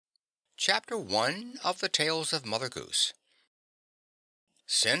Chapter 1 of the Tales of Mother Goose.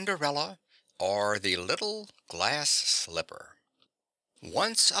 Cinderella, or the Little Glass Slipper.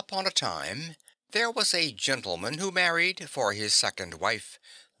 Once upon a time, there was a gentleman who married for his second wife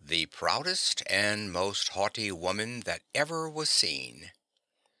the proudest and most haughty woman that ever was seen.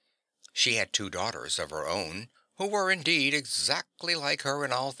 She had two daughters of her own, who were indeed exactly like her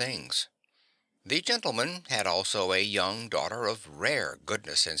in all things. The gentleman had also a young daughter of rare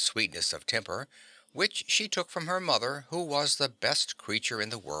goodness and sweetness of temper, which she took from her mother, who was the best creature in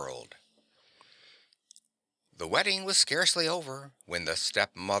the world. The wedding was scarcely over when the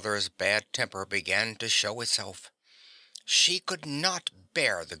stepmother's bad temper began to show itself. She could not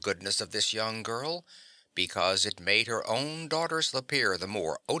bear the goodness of this young girl, because it made her own daughters appear the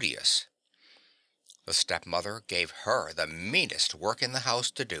more odious. The stepmother gave her the meanest work in the house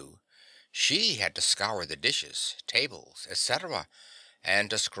to do. She had to scour the dishes, tables, etc., and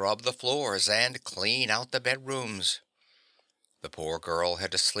to scrub the floors and clean out the bedrooms. The poor girl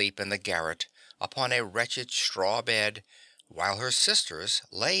had to sleep in the garret upon a wretched straw bed, while her sisters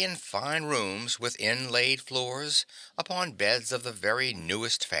lay in fine rooms with inlaid floors, upon beds of the very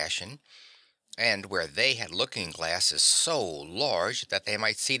newest fashion, and where they had looking glasses so large that they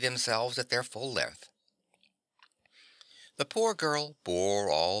might see themselves at their full length. The poor girl bore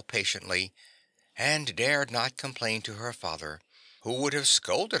all patiently, and dared not complain to her father, who would have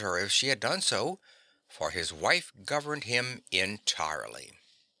scolded her if she had done so, for his wife governed him entirely.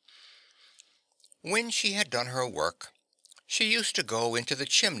 When she had done her work, she used to go into the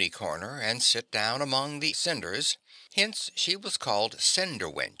chimney corner and sit down among the cinders, hence she was called Cinder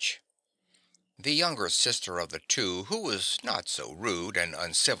Wench. The younger sister of the two, who was not so rude and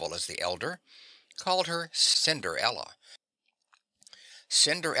uncivil as the elder, called her Cinderella.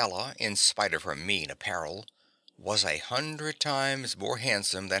 Cinderella, in spite of her mean apparel, was 100 times more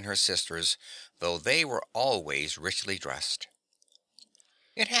handsome than her sisters, though they were always richly dressed.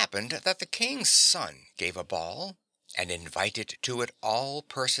 It happened that the king's son gave a ball, and invited to it all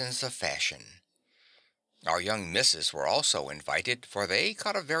persons of fashion. Our young misses were also invited, for they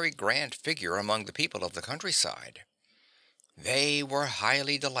cut a very grand figure among the people of the countryside. They were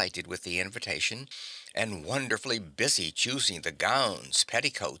highly delighted with the invitation, and wonderfully busy choosing the gowns,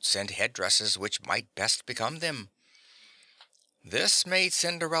 petticoats, and headdresses which might best become them. This made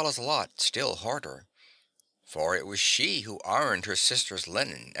Cinderella's lot still harder, for it was she who ironed her sisters'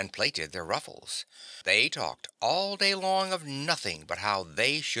 linen and plaited their ruffles. They talked all day long of nothing but how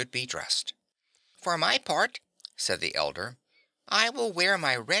they should be dressed. "For my part," said the elder, "I will wear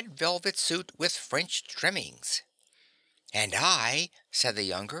my red velvet suit with French trimmings." "And I," said the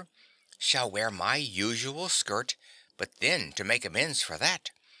younger, "shall wear my usual skirt, but then, to make amends for that,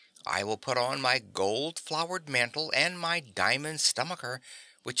 I will put on my gold-flowered mantle and my diamond stomacher,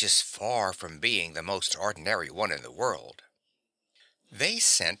 which is far from being the most ordinary one in the world." They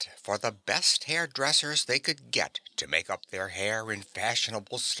sent for the best hairdressers they could get to make up their hair in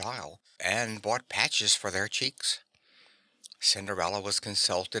fashionable style, and bought patches for their cheeks. Cinderella was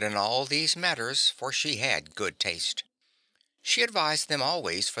consulted in all these matters, for she had good taste. She advised them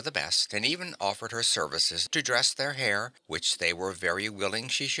always for the best, and even offered her services to dress their hair, which they were very willing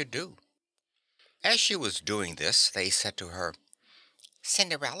she should do. As she was doing this, they said to her,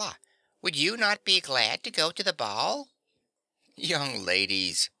 "Cinderella, would you not be glad to go to the ball?" "Young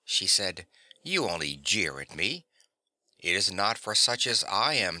ladies," she said, "you only jeer at me. It is not for such as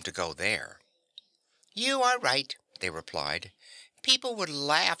I am to go there." "You are right," they replied. "People would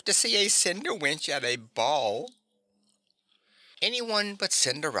laugh to see a cinder wench at a ball." Anyone but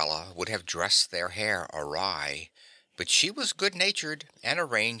Cinderella would have dressed their hair awry, but she was good-natured and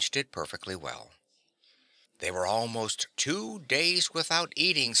arranged it perfectly well. They were almost 2 days without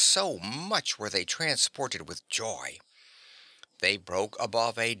eating, so much were they transported with joy. They broke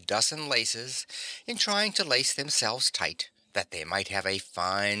above a dozen laces in trying to lace themselves tight, that they might have a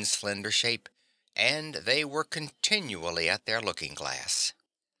fine slender shape, and they were continually at their looking-glass.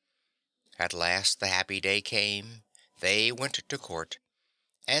 At last the happy day came. They went to court,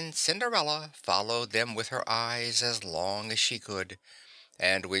 and Cinderella followed them with her eyes as long as she could,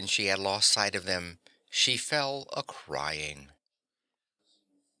 and when she had lost sight of them, she fell a-crying.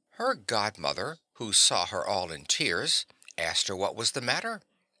 Her godmother, who saw her all in tears, asked her what was the matter.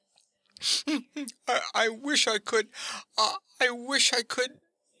 I wish I could, I wish I could,"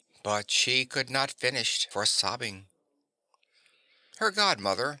 but she could not finish for sobbing. Her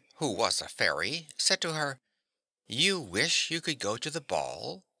godmother, who was a fairy, said to her, "You wish you could go to the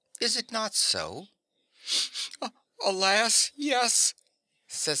ball, is it not so?" "Alas, yes,"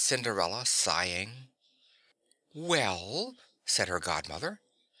 said Cinderella, sighing. "Well," said her godmother,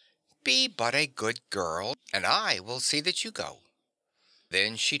 Be but a good girl, and I will see that you go."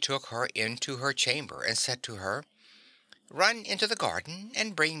 Then she took her into her chamber and said to her, "Run into the garden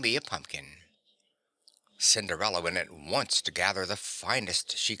and bring me a pumpkin." Cinderella went at once to gather the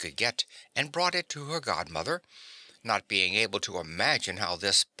finest she could get and brought it to her godmother, not being able to imagine how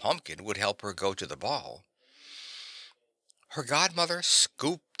this pumpkin would help her go to the ball. Her godmother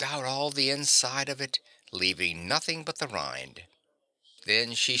scooped out all the inside of it, leaving nothing but the rind.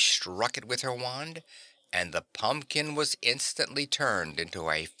 Then she struck it with her wand, and the pumpkin was instantly turned into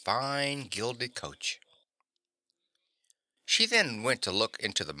a fine gilded coach. She then went to look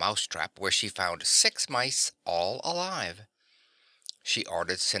into the mousetrap, where she found 6 mice, all alive. She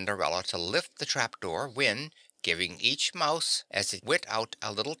ordered Cinderella to lift the trapdoor, when, giving each mouse as it went out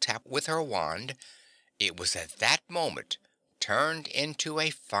a little tap with her wand, it was at that moment turned into a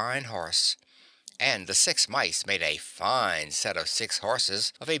fine horse, and the 6 mice made a fine set of 6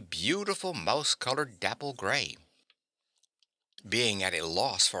 horses of a beautiful mouse-colored dapple gray. Being at a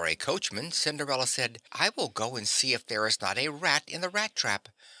loss for a coachman, Cinderella said, "I will go and see if there is not a rat in the rat trap.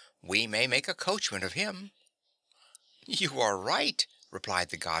 We may make a coachman of him." "You are right," replied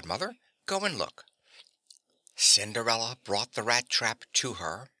the godmother. "Go and look." Cinderella brought the rat trap to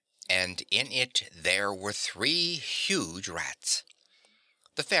her, and in it there were 3 huge rats.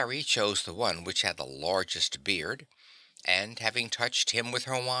 The fairy chose the one which had the largest beard, and having touched him with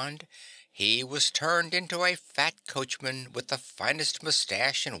her wand, he was turned into a fat coachman with the finest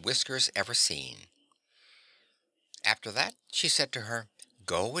mustache and whiskers ever seen. After that she said to her,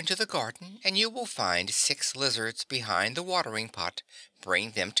 "Go into the garden and you will find 6 lizards behind the watering pot.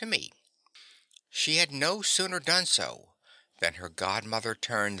 Bring them to me." She had no sooner done so than her godmother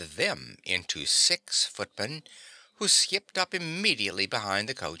turned them into 6 footmen, who skipped up immediately behind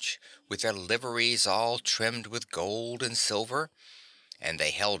the coach, with their liveries all trimmed with gold and silver, and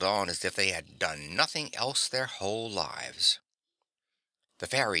they held on as if they had done nothing else their whole lives. The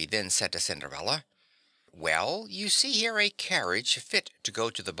fairy then said to Cinderella, "Well, you see here a carriage fit to go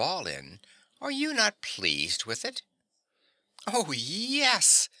to the ball in. Are you not pleased with it?" "Oh,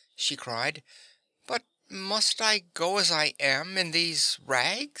 yes!" she cried. "But must I go as I am, in these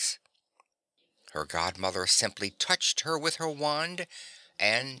rags?" Her godmother simply touched her with her wand,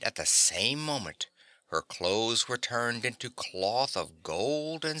 and at the same moment her clothes were turned into cloth of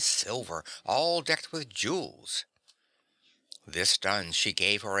gold and silver, all decked with jewels. This done, she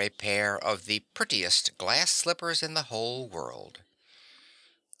gave her a pair of the prettiest glass slippers in the whole world.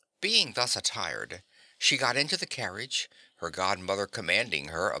 Being thus attired, she got into the carriage, her godmother commanding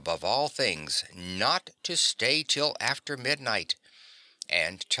her, above all things, not to stay till after midnight,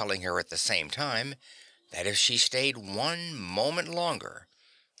 and telling her at the same time that if she stayed one moment longer,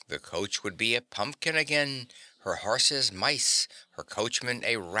 the coach would be a pumpkin again, her horses mice, her coachman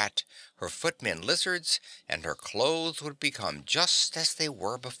a rat, her footmen lizards, and her clothes would become just as they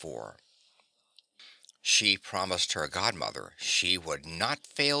were before. She promised her godmother she would not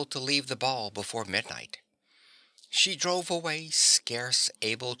fail to leave the ball before midnight. She drove away, scarce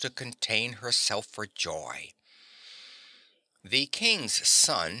able to contain herself for joy. The king's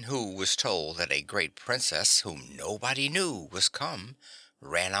son, who was told that a great princess whom nobody knew was come,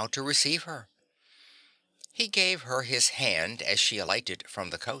 ran out to receive her. He gave her his hand as she alighted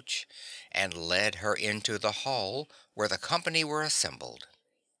from the coach, and led her into the hall where the company were assembled.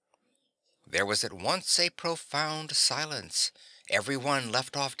 There was at once a profound silence. Everyone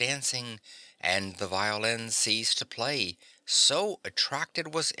left off dancing, and the violin ceased to play, so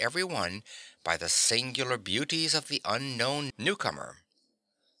attracted was everyone by the singular beauties of the unknown newcomer.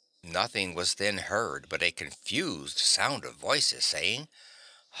 Nothing was then heard but a confused sound of voices saying,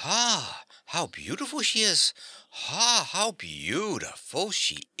 "Ha! How beautiful she is! Ha! How beautiful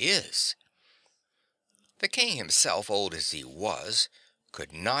she is!" The king himself, old as he was,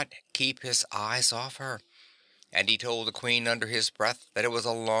 could not keep his eyes off her, and he told the queen under his breath that it was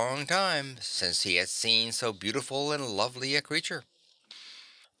a long time since he had seen so beautiful and lovely a creature.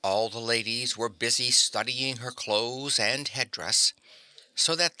 All the ladies were busy studying her clothes and headdress,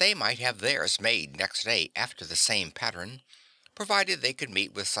 so that they might have theirs made next day after the same pattern, provided they could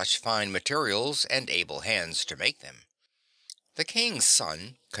meet with such fine materials and able hands to make them. The king's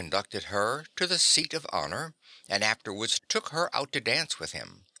son conducted her to the seat of honor, and afterwards took her out to dance with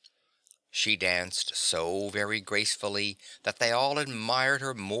him. She danced so very gracefully that they all admired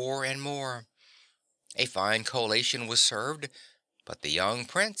her more and more. A fine collation was served, but the young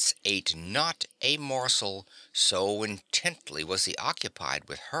prince ate not a morsel, so intently was he occupied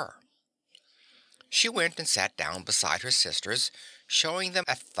with her. She went and sat down beside her sisters, showing them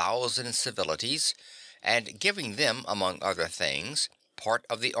 1,000 civilities, and giving them, among other things, part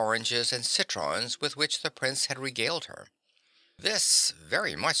of the oranges and citrons with which the prince had regaled her. This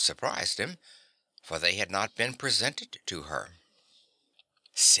very much surprised him, for they had not been presented to her.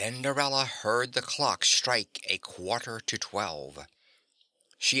 Cinderella heard the clock strike 11:45.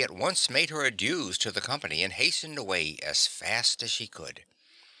 She at once made her adieus to the company and hastened away as fast as she could.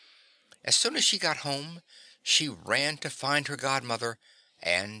 As soon as she got home, she ran to find her godmother,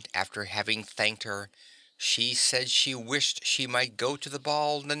 and after having thanked her, she said she wished she might go to the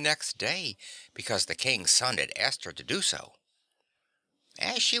ball the next day, because the king's son had asked her to do so.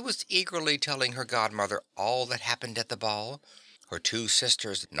 As she was eagerly telling her godmother all that happened at the ball, her two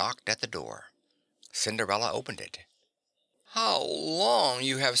sisters knocked at the door. Cinderella opened it. "How long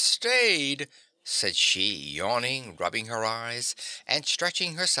you have stayed!" said she, yawning, rubbing her eyes, and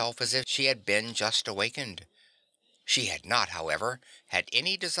stretching herself as if she had been just awakened. She had not, however, had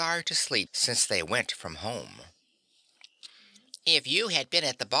any desire to sleep since they went from home. "If you had been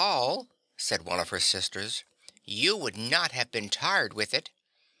at the ball," said one of her sisters, "you would not have been tired with it.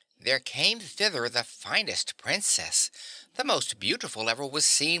 There came thither the finest princess, the most beautiful ever was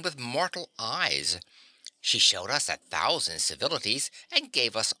seen with mortal eyes. She showed us 1,000 civilities and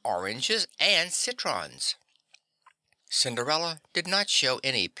gave us oranges and citrons." Cinderella did not show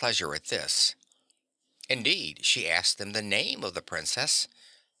any pleasure at this. Indeed, she asked them the name of the princess,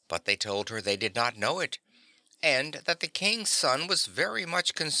 but they told her they did not know it, and that the king's son was very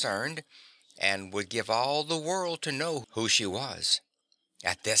much concerned, and would give all the world to know who she was.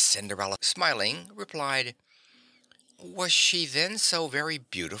 At this Cinderella, smiling, replied, "Was she then so very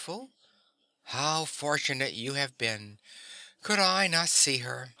beautiful? How fortunate you have been! Could I not see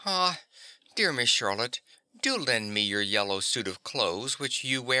her? Ah, dear Miss Charlotte, do lend me your yellow suit of clothes which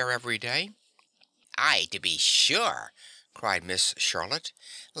you wear every day." "Aye, to be sure," cried Miss Charlotte.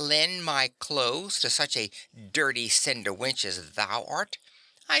 "Lend my clothes to such a dirty cinder wench as thou art?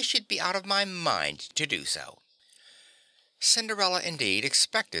 I should be out of my mind to do so." Cinderella indeed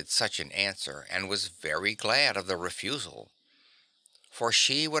expected such an answer and was very glad of the refusal, for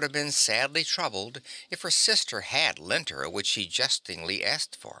she would have been sadly troubled if her sister had lent her what she jestingly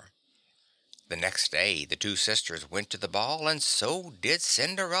asked for. The next day the two sisters went to the ball, and so did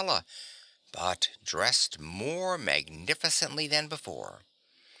Cinderella, but dressed more magnificently than before.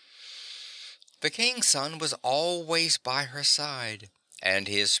 The king's son was always by her side, and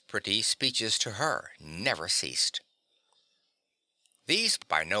his pretty speeches to her never ceased. These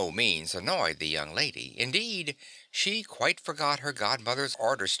by no means annoyed the young lady. Indeed, she quite forgot her godmother's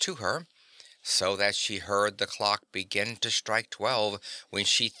orders to her, so that she heard the clock begin to strike 12 when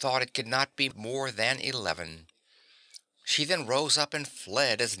she thought it could not be more than 11. She then rose up and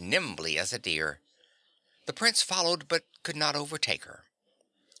fled as nimbly as a deer. The prince followed, but could not overtake her.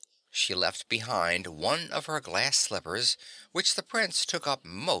 She left behind one of her glass slippers, which the prince took up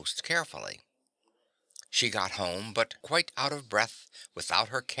most carefully. She got home, but quite out of breath, without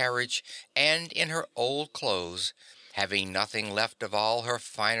her carriage, and in her old clothes, having nothing left of all her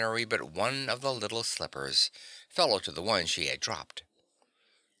finery but one of the little slippers, fellow to the one she had dropped.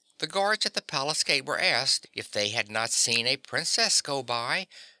 The guards at the palace gate were asked if they had not seen a princess go by,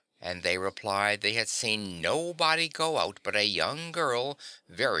 and they replied they had seen nobody go out but a young girl,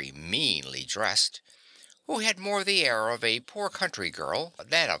 very meanly dressed, who had more the air of a poor country girl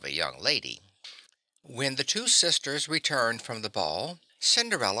than of a young lady. When the two sisters returned from the ball,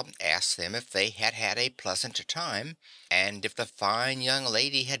 Cinderella asked them if they had had a pleasant time, and if the fine young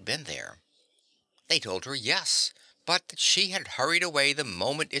lady had been there. They told her yes, but that she had hurried away the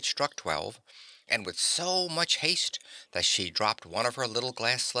moment it struck 12, and with so much haste that she dropped one of her little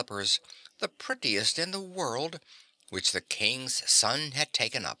glass slippers, the prettiest in the world, which the king's son had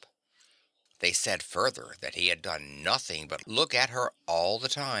taken up. They said further that he had done nothing but look at her all the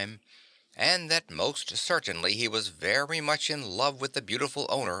time, and that most certainly he was very much in love with the beautiful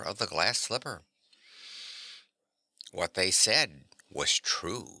owner of the glass slipper. What they said was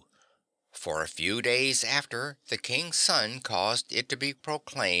true, for a few days after the king's son caused it to be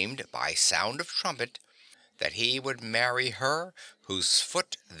proclaimed by sound of trumpet that he would marry her whose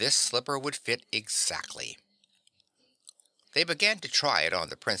foot this slipper would fit exactly. They began to try it on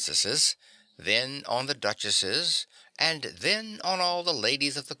the princesses, then on the duchesses, and then on all the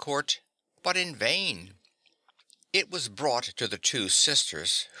ladies of the court, but in vain. It was brought to the two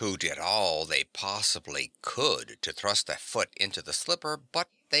sisters, who did all they possibly could to thrust a foot into the slipper, but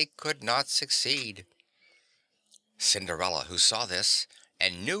they could not succeed. Cinderella, who saw this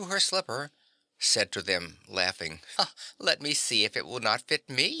and knew her slipper, said to them, laughing, "Let me see if it will not fit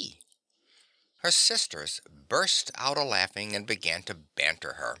me." Her sisters burst out a-laughing and began to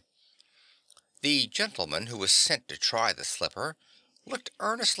banter her. The gentleman who was sent to try the slipper looked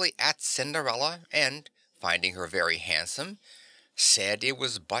earnestly at Cinderella and, finding her very handsome, said it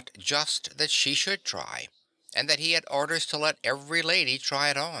was but just that she should try, and that he had orders to let every lady try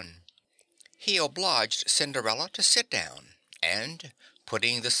it on. He obliged Cinderella to sit down, and,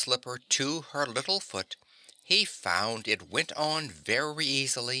 putting the slipper to her little foot, he found it went on very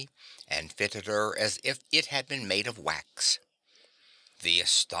easily, and fitted her as if it had been made of wax. The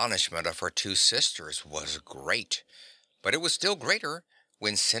astonishment of her two sisters was great, but it was still greater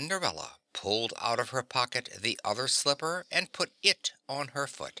when Cinderella pulled out of her pocket the other slipper and put it on her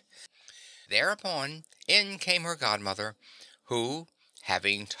foot. Thereupon in came her godmother, who,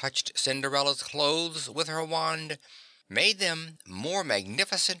 having touched Cinderella's clothes with her wand, made them more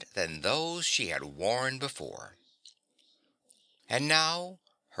magnificent than those she had worn before. And now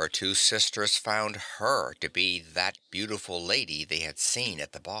her two sisters found her to be that beautiful lady they had seen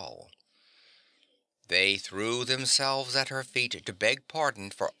at the ball. They threw themselves at her feet to beg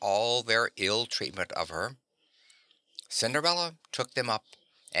pardon for all their ill treatment of her. Cinderella took them up,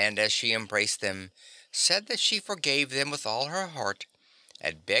 and as she embraced them, said that she forgave them with all her heart,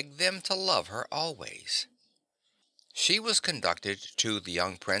 and begged them to love her always. She was conducted to the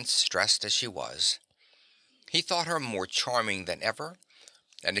young prince, dressed as she was. He thought her more charming than ever,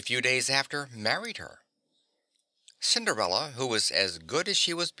 and a few days after married her. Cinderella, who was as good as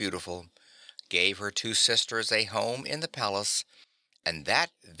she was beautiful, gave her two sisters a home in the palace, and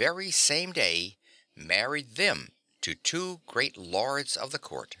that very same day married them to two great lords of the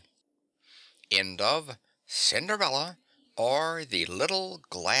court. End of Cinderella, or the Little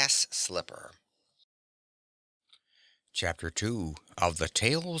Glass Slipper. Chapter 2 of The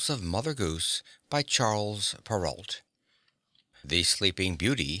Tales of Mother Goose by Charles Perrault. The Sleeping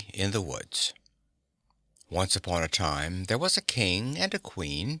Beauty in the Woods. Once upon a time there was a king and a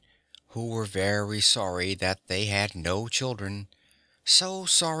queen who were very sorry that they had no children, so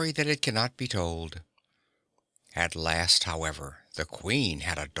sorry that it cannot be told. At last, however, the queen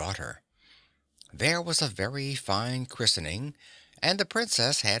had a daughter. There was a very fine christening, and the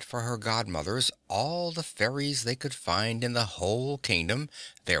princess had for her godmothers all the fairies they could find in the whole kingdom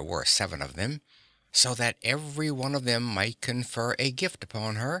 — there were 7 of them — so that every one of them might confer a gift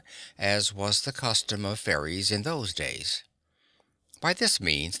upon her, as was the custom of fairies in those days. By this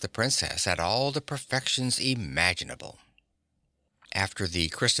means the princess had all the perfections imaginable. After the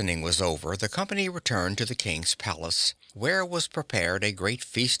christening was over, the company returned to the king's palace, where was prepared a great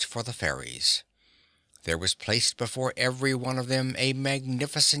feast for the fairies. There was placed before every one of them a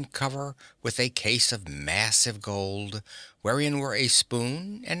magnificent cover with a case of massive gold, wherein were a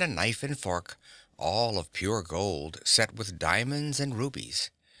spoon and a knife and fork, all of pure gold, set with diamonds and rubies.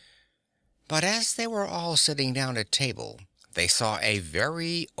 But as they were all sitting down at table, they saw a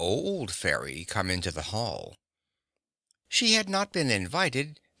very old fairy come into the hall. She had not been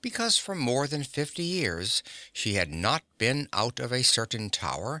invited because for more than 50 years she had not been out of a certain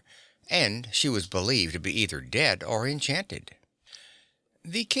tower, and she was believed to be either dead or enchanted.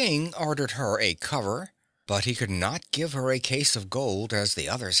 The king ordered her a cover, but he could not give her a case of gold as the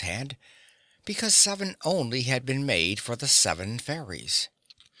others had, because 7 only had been made for the 7 fairies.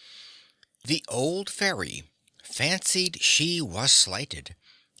 The old fairy fancied she was slighted,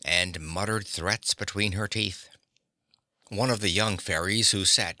 and muttered threats between her teeth. One of the young fairies who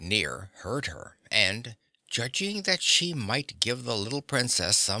sat near heard her, and, judging that she might give the little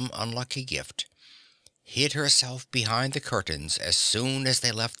princess some unlucky gift, hid herself behind the curtains as soon as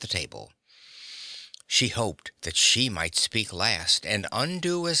they left the table. She hoped that she might speak last and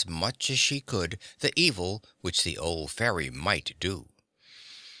undo as much as she could the evil which the old fairy might do.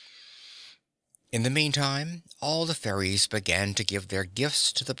 In the meantime, all the fairies began to give their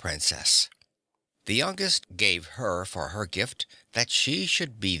gifts to the princess. The youngest gave her for her gift that she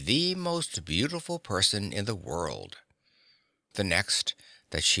should be the most beautiful person in the world. The next,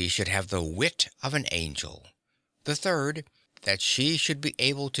 that she should have the wit of an angel. The third, that she should be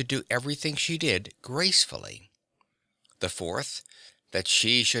able to do everything she did gracefully. The fourth, that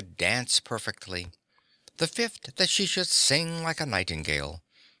she should dance perfectly. The fifth, that she should sing like a nightingale.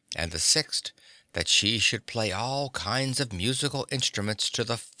 And the sixth, that she should play all kinds of musical instruments to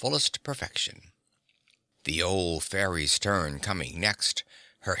the fullest perfection. The old fairy's turn coming next,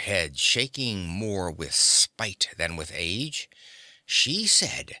 her head shaking more with spite than with age, she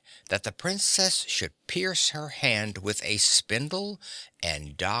said that the princess should pierce her hand with a spindle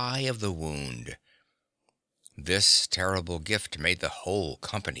and die of the wound. This terrible gift made the whole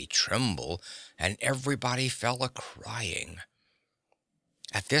company tremble, and everybody fell a-crying.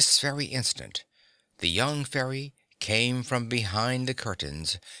 At this very instant, the young fairy came from behind the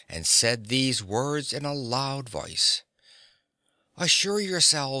curtains and said these words in a loud voice. Assure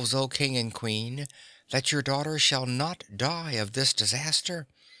yourselves, O King and Queen, that your daughter shall not die of this disaster.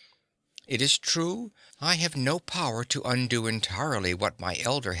 It is true, I have no power to undo entirely what my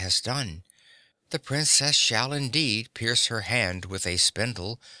elder has done. The Princess shall indeed pierce her hand with a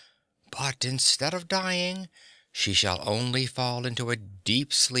spindle, but instead of dying, she shall only fall into a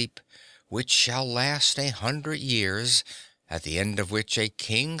deep sleep, which shall last 100 years, at the end of which a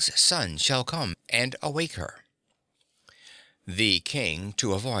king's son shall come and awake her." The king,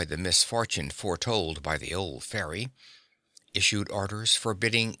 to avoid the misfortune foretold by the old fairy, issued orders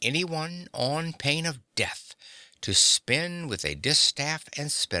forbidding anyone on pain of death to spin with a distaff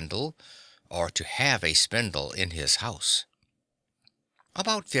and spindle, or to have a spindle in his house.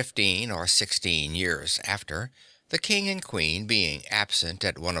 About 15 or 16 years after, the king and queen being absent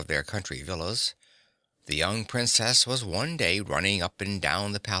at one of their country villas, the young princess was one day running up and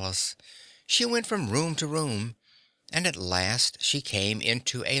down the palace. She went from room to room, and at last she came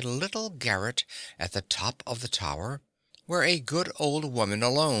into a little garret at the top of the tower, where a good old woman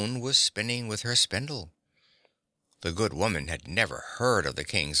alone was spinning with her spindle. The good woman had never heard of the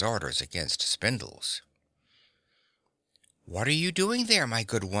king's orders against spindles. "What are you doing there, my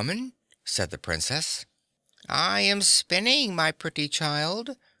good woman?" said the princess. "I am spinning, my pretty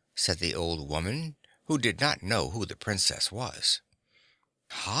child," said the old woman, who did not know who the princess was.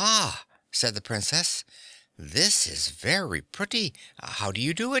 "Ha!" said the princess. "This is very pretty. How do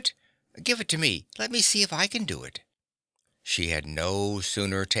you do it? Give it to me. Let me see if I can do it." She had no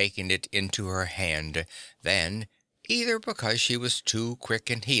sooner taken it into her hand than, either because she was too quick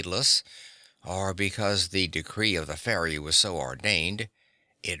and heedless, or because the decree of the fairy was so ordained,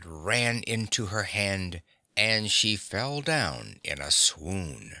 it ran into her hand, and she fell down in a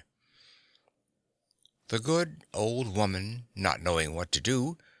swoon. The good old woman, not knowing what to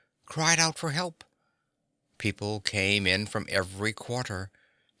do, cried out for help. People came in from every quarter.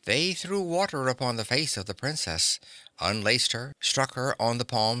 They threw water upon the face of the princess, unlaced her, struck her on the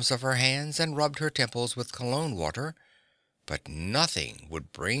palms of her hands, and rubbed her temples with cologne water, but nothing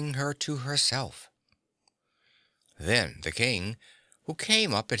would bring her to herself. Then the king, who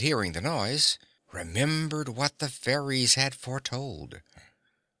came up at hearing the noise, remembered what the fairies had foretold.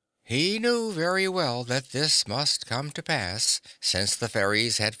 He knew very well that this must come to pass, since the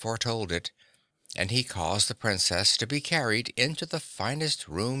fairies had foretold it, and he caused the princess to be carried into the finest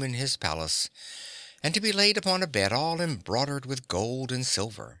room in his palace, and to be laid upon a bed all embroidered with gold and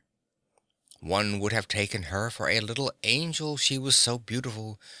silver. One would have taken her for a little angel, she was so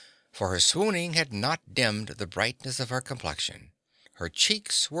beautiful, for her swooning had not dimmed the brightness of her complexion. Her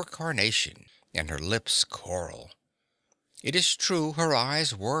cheeks were carnation, and her lips coral. It is true her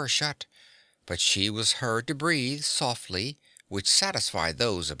eyes were shut, but she was heard to breathe softly, which satisfied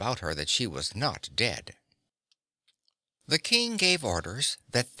those about her that she was not dead. The king gave orders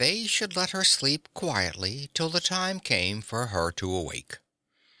that they should let her sleep quietly till the time came for her to awake.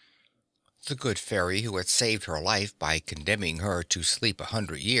 The good fairy who had saved her life by condemning her to sleep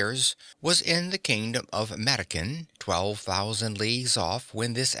 100 years was in the kingdom of Matakin, 12,000 leagues off,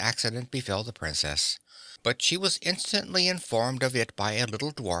 when this accident befell the princess, but she was instantly informed of it by a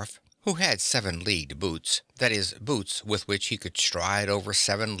little dwarf who had 7-leagued boots, that is, boots with which he could stride over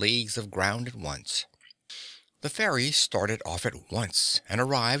 7 leagues of ground at once. The fairy started off at once and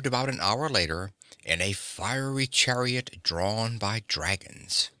arrived about an hour later in a fiery chariot drawn by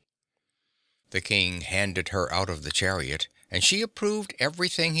dragons. The king handed her out of the chariot, and she approved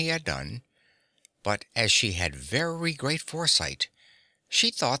everything he had done, but as she had very great foresight,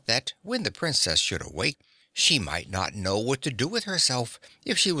 she thought that when the princess should awake, she might not know what to do with herself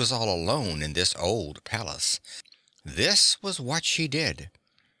if she was all alone in this old palace. This was what she did.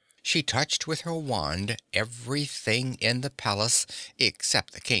 She touched with her wand everything in the palace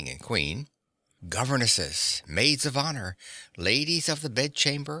except the king and queen. Governesses, maids of honor, ladies of the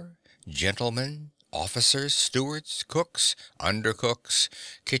bedchamber, gentlemen, officers, stewards, cooks, undercooks,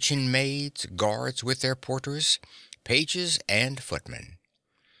 kitchen maids, guards with their porters, pages and footmen.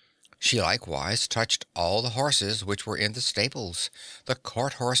 She likewise touched all the horses which were in the stables, the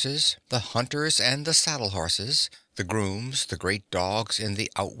cart horses, the hunters and the saddle horses, the grooms, the great dogs in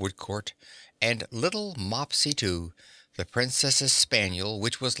the outward court, and little Mopsy too, the princess's spaniel,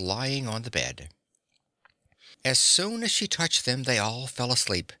 which was lying on the bed. As soon as she touched them they all fell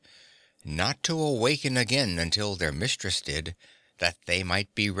asleep, not to awaken again until their mistress did, that they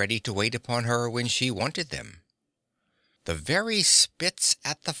might be ready to wait upon her when she wanted them. The very spits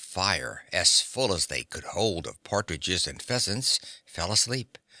at the fire, as full as they could hold of partridges and pheasants, fell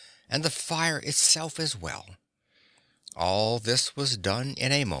asleep, and the fire itself as well. All this was done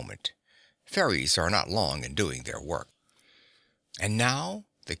in a moment. Fairies are not long in doing their work. And now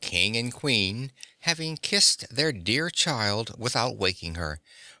the king and queen, having kissed their dear child without waking her,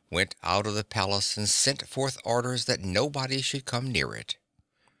 went out of the palace and sent forth orders that nobody should come near it.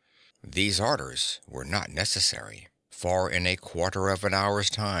 These orders were not necessary, for in a quarter of an hour's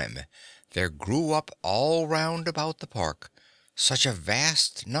time there grew up all round about the park such a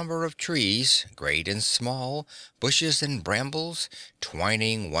vast number of trees, great and small, bushes and brambles,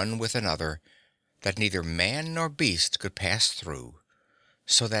 twining one with another, that neither man nor beast could pass through,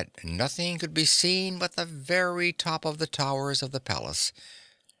 so that nothing could be seen but the very top of the towers of the palace,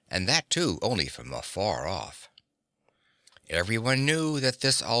 and that too only from afar off. Everyone knew that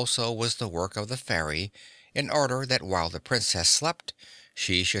this also was the work of the fairy, in order that while the princess slept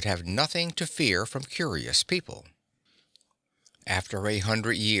she should have nothing to fear from curious people. After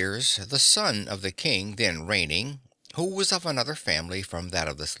 100 years, the son of the king then reigning, who was of another family from that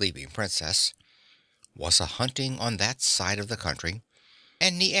of the sleeping princess, was a-hunting on that side of the country,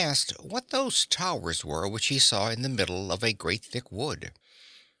 and he asked what those towers were which he saw in the middle of a great thick wood.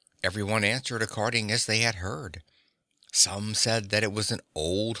 Everyone answered according as they had heard. Some said that it was an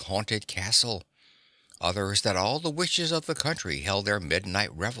old haunted castle, others that all the witches of the country held their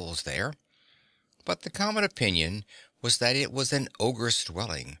midnight revels there, but the common opinion was that it was an ogre's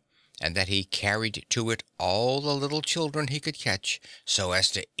dwelling, and that he carried to it all the little children he could catch, so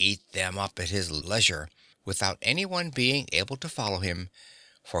as to eat them up at his leisure, without anyone being able to follow him,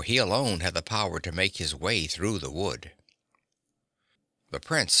 for he alone had the power to make his way through the wood. The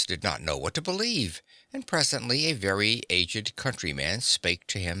prince did not know what to believe, and presently a very aged countryman spake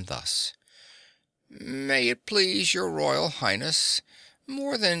to him thus: "May it please your royal highness,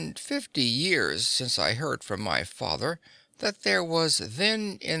 more than 50 years since I heard from my father that there was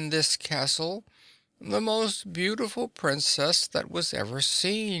then in this castle the most beautiful princess that was ever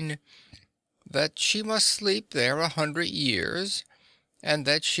seen, that she must sleep there 100 years, and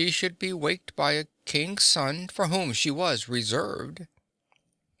that she should be waked by a king's son for whom she was reserved."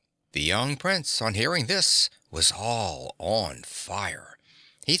 The young prince, on hearing this, was all on fire.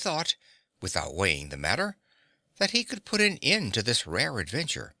 He thought, without weighing the matter, that he could put an end to this rare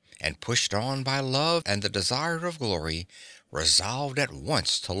adventure, and pushed on by love and the desire of glory, resolved at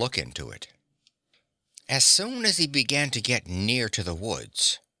once to look into it. As soon as he began to get near to the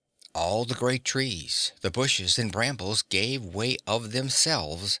woods, all the great trees, the bushes and brambles gave way of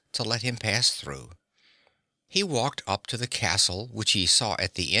themselves to let him pass through. He walked up to the castle, which he saw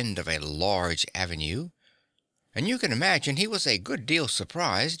at the end of a large avenue, and you can imagine he was a good deal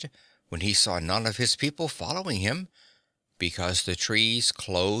surprised when he saw none of his people following him, because the trees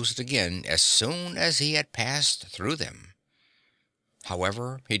closed again as soon as he had passed through them.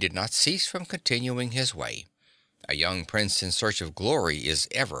 However, he did not cease from continuing his way. A young prince in search of glory is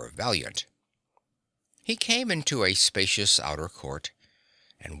ever valiant. He came into a spacious outer court,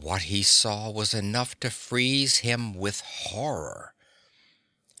 and what he saw was enough to freeze him with horror.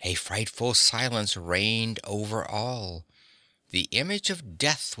 A frightful silence reigned over all. The image of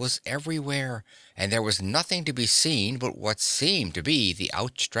death was everywhere, and there was nothing to be seen but what seemed to be the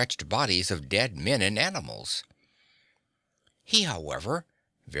outstretched bodies of dead men and animals. He, however,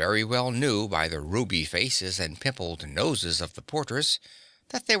 very well knew by the ruby faces and pimpled noses of the porters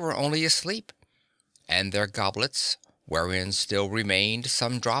that they were only asleep, and their goblets, wherein still remained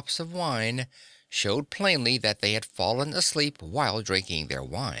some drops of wine, showed plainly that they had fallen asleep while drinking their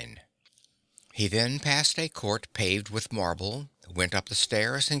wine. He then passed a court paved with marble, went up the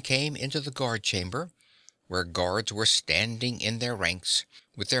stairs and came into the guard chamber, where guards were standing in their ranks,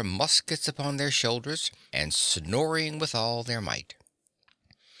 with their muskets upon their shoulders, and snoring with all their might.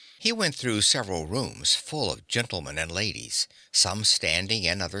 He went through several rooms full of gentlemen and ladies, some standing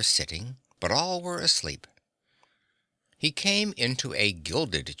and others sitting, but all were asleep. He came into a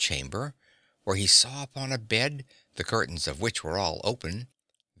gilded chamber, where he saw upon a bed, the curtains of which were all open,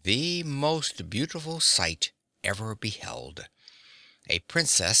 the most beautiful sight ever beheld. A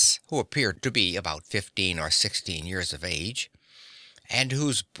princess who appeared to be about 15 or 16 years of age, and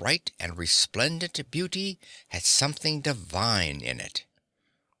whose bright and resplendent beauty had something divine in it.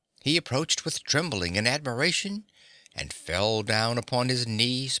 He approached with trembling and admiration, and fell down upon his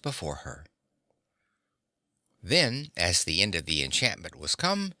knees before her. Then, as the end of the enchantment was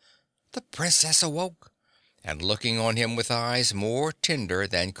come, the princess awoke, and looking on him with eyes more tender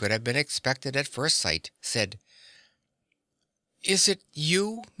than could have been expected at first sight, said, "Is it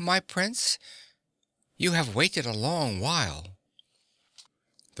you, my prince? You have waited a long while."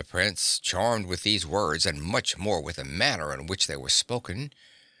 The prince, charmed with these words, and much more with the manner in which they were spoken,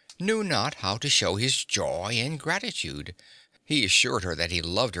 knew not how to show his joy and gratitude. He assured her that he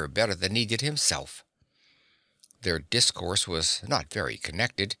loved her better than he did himself. Their discourse was not very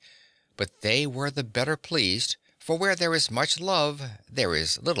connected, but they were the better pleased, for where there is much love there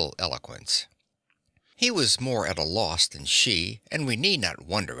is little eloquence. He was more at a loss than she, and we need not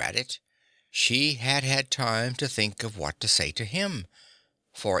wonder at it. She had had time to think of what to say to him,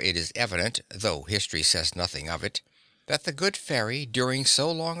 for it is evident, though history says nothing of it, that the good fairy, during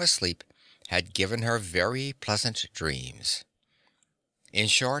so long a sleep, had given her very pleasant dreams. In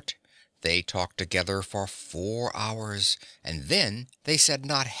short, they talked together for 4 hours, and then they said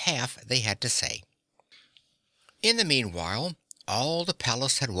not half they had to say. In the meanwhile, all the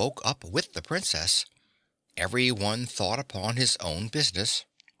palace had woke up with the Princess. Every one thought upon his own business,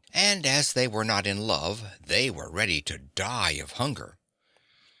 and as they were not in love, they were ready to die of hunger.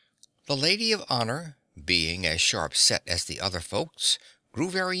 The Lady of Honor, being as sharp set as the other folks, grew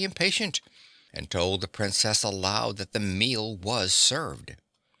very impatient, and told the Princess aloud that the meal was served.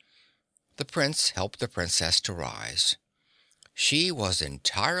 The Prince helped the Princess to rise. She was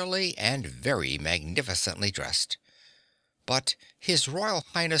entirely and very magnificently dressed, but His Royal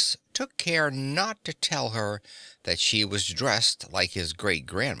Highness took care not to tell her that she was dressed like his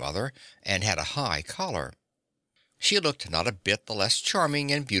great-grandmother and had a high collar. She looked not a bit the less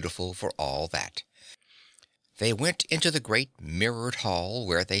charming and beautiful for all that. They went into the great mirrored hall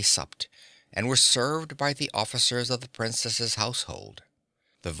where they supped, and were served by the officers of the Princess's household.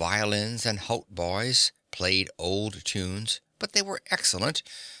 The violins and hautboys played old tunes, but they were excellent,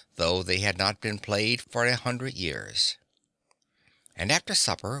 though they had not been played for 100 years. And after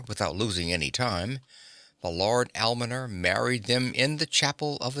supper, without losing any time, the Lord Almoner married them in the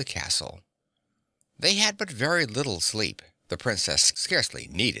chapel of the castle. They had but very little sleep, the Princess scarcely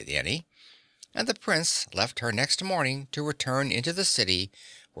needed any, and the Prince left her next morning to return into the city,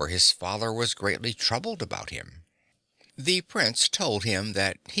 where his father was greatly troubled about him. The Prince told him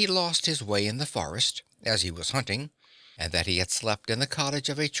that he lost his way in the forest, as he was hunting, and that he had slept in the cottage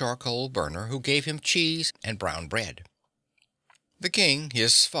of a charcoal burner who gave him cheese and brown bread. The king,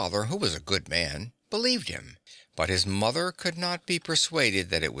 his father, who was a good man, believed him, but his mother could not be persuaded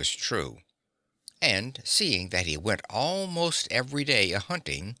that it was true. And seeing that he went almost every day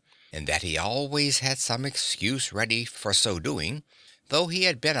a-hunting, and that he always had some excuse ready for so doing, though he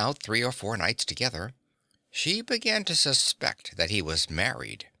had been out 3 or 4 nights together, she began to suspect that he was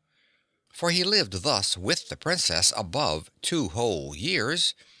married. For he lived thus with the Princess above 2 whole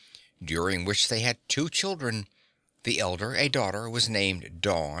years, during which they had 2 children. The elder, a daughter, was named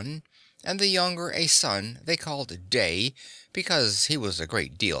Dawn, and the younger, a son, they called Day, because he was a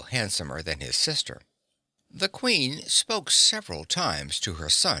great deal handsomer than his sister. The Queen spoke several times to her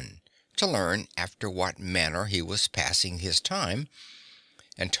son, to learn after what manner he was passing his time,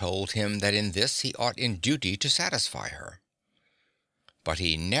 and told him that in this he ought in duty to satisfy her. But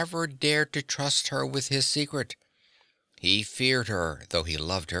he never dared to trust her with his secret. He feared her, though he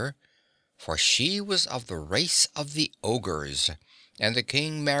loved her, for she was of the race of the ogres, and the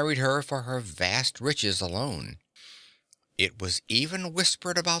king married her for her vast riches alone. It was even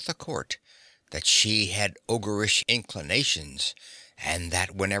whispered about the court that she had ogreish inclinations, and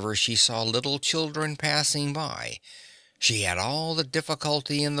that whenever she saw little children passing by, she had all the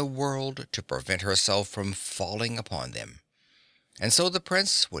difficulty in the world to prevent herself from falling upon them. And so the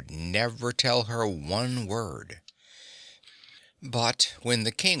Prince would never tell her one word. But when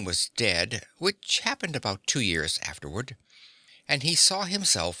the king was dead, which happened about 2 years afterward, and he saw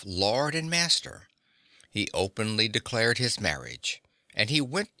himself lord and master, he openly declared his marriage, and he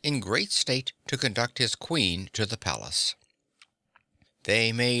went in great state to conduct his queen to the palace.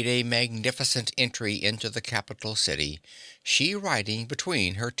 They made a magnificent entry into the capital city, she riding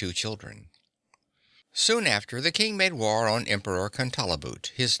between her 2 children. Soon after, the king made war on Emperor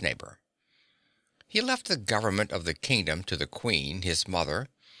Cantalaboot, his neighbor. He left the government of the kingdom to the queen, his mother,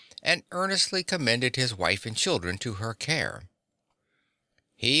 and earnestly commended his wife and children to her care.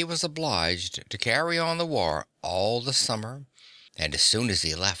 He was obliged to carry on the war all the summer, and as soon as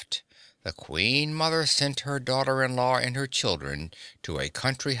he left, the queen mother sent her daughter-in-law and her children to a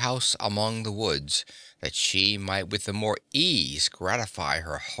country house among the woods, that she might with the more ease gratify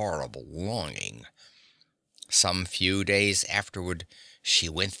her horrible longing. Some few days afterward, she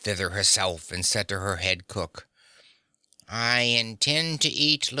went thither herself and said to her head cook, "I intend to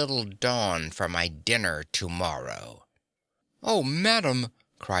eat little Dawn for my dinner tomorrow." "Oh, madam!"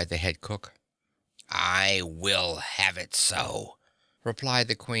 cried the head cook. "I will have it so," replied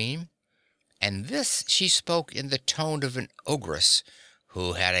the queen, and this she spoke in the tone of an ogress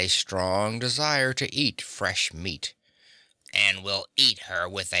who had a strong desire to eat fresh meat, "and will eat her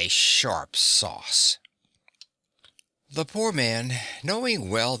with a sharp sauce." The poor man, knowing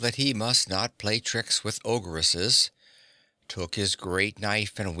well that he must not play tricks with ogresses, took his great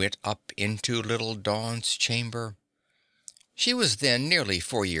knife and went up into Little Dawn's chamber. She was then nearly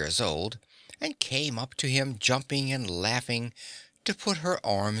 4 years old, and came up to him jumping and laughing to put her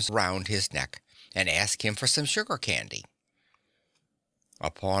arms round his neck and ask him for some sugar candy.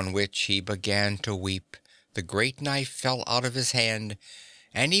 Upon which he began to weep, the great knife fell out of his hand,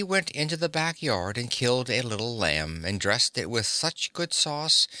 and he went into the backyard and killed a little lamb and dressed it with such good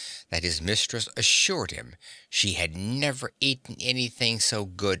sauce that his mistress assured him she had never eaten anything so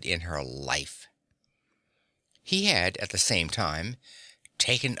good in her life. He had at the same time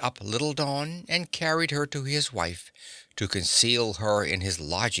taken up Little Dawn and carried her to his wife to conceal her in his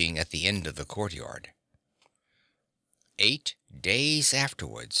lodging at the end of the courtyard. 8 days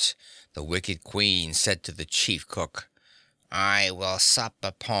afterwards, the wicked queen said to the chief cook, "I will sup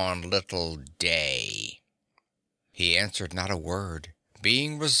upon little Day." He answered not a word,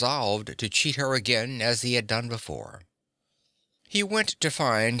 being resolved to cheat her again as he had done before. He went to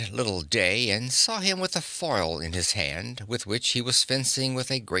find little Day and saw him with a foil in his hand with which he was fencing with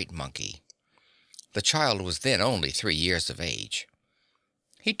a great monkey. The child was then only 3 years of age.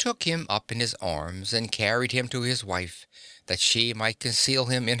 He took him up in his arms and carried him to his wife, that she might conceal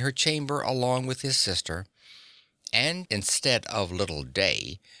him in her chamber along with his sister, and instead of little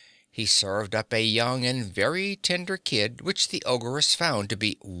Day, he served up a young and very tender kid which the ogress found to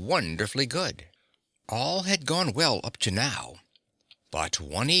be wonderfully good. All had gone well up to now, but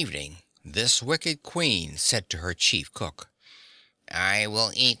one evening this wicked queen said to her chief cook, "I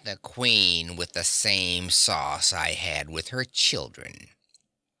will eat the queen with the same sauce I had with her children."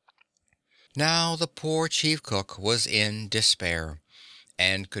 Now the poor chief cook was in despair,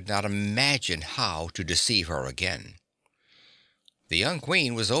 and could not imagine how to deceive her again. The young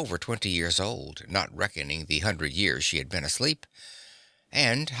queen was over 20 years old, not reckoning the 100 years she had been asleep,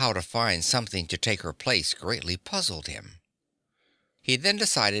 and how to find something to take her place greatly puzzled him. He then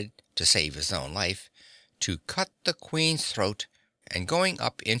decided, to save his own life, to cut the queen's throat, and going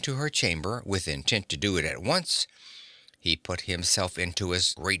up into her chamber, with intent to do it at once, he put himself into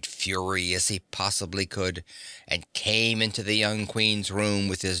as great fury as he possibly could, and came into the young queen's room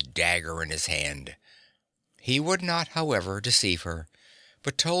with his dagger in his hand. He would not, however, deceive her,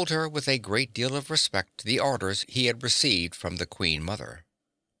 but told her with a great deal of respect the orders he had received from the queen mother.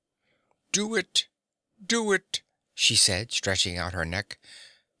 "Do it! Do it!" she said, stretching out her neck.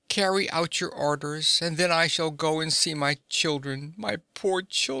 "Carry out your orders, and then I shall go and see my children, my poor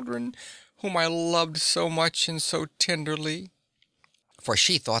children, whom I loved so much and so tenderly." For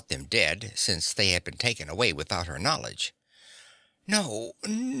she thought them dead, since they had been taken away without her knowledge. "No,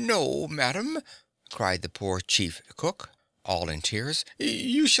 no, madam," cried the poor chief cook, all in tears.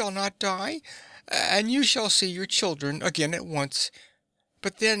 "You shall not die, and you shall see your children again at once.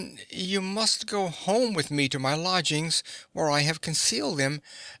 But then you must go home with me to my lodgings, where I have concealed them,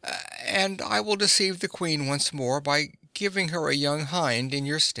 and I will deceive the queen once more by giving her a young hind in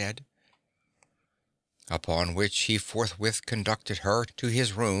your stead." Upon which he forthwith conducted her to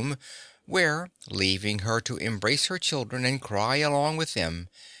his room, where, leaving her to embrace her children and cry along with them,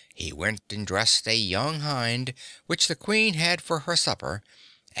 he went and dressed a young hind, which the queen had for her supper,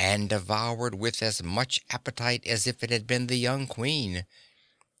 and devoured with as much appetite as if it had been the young queen.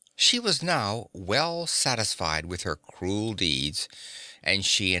 She was now well satisfied with her cruel deeds, and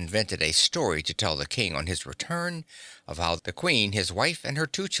she invented a story to tell the king on his return of how the queen, his wife, and her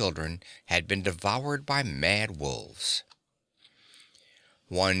 2 children had been devoured by mad wolves.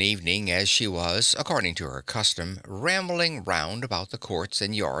 One evening, as she was, according to her custom, rambling round about the courts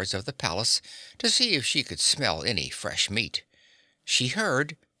and yards of the palace to see if she could smell any fresh meat, she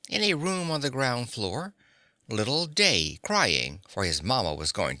heard, in a room on the ground floor, little Day crying, for his mamma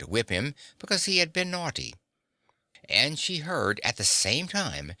was going to whip him because he had been naughty. And she heard at the same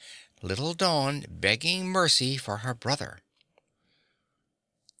time little Dawn begging mercy for her brother.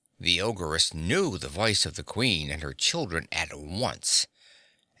 The ogress knew the voice of the queen and her children at once,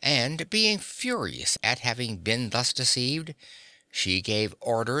 and being furious at having been thus deceived, she gave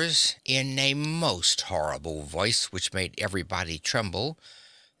orders in a most horrible voice which made everybody tremble,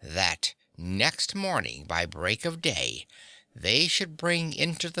 that next morning by break of day they should bring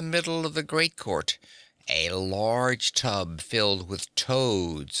into the middle of the great court a large tub filled with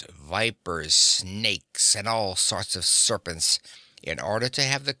toads, vipers, snakes, and all sorts of serpents, in order to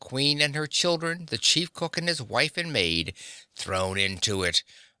have the queen and her children, the chief cook and his wife and maid, thrown into it,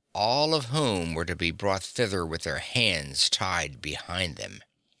 all of whom were to be brought thither with their hands tied behind them.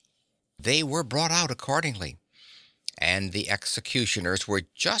 They were brought out accordingly, and the executioners were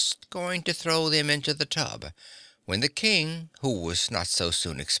just going to throw them into the tub, when the king, who was not so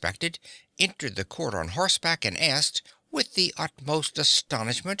soon expected, entered the court on horseback and asked, with the utmost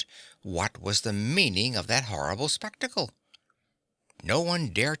astonishment, what was the meaning of that horrible spectacle. No one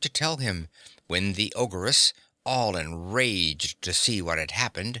dared to tell him, when the ogress, all enraged to see what had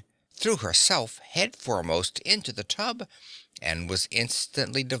happened, threw herself head foremost into the tub and was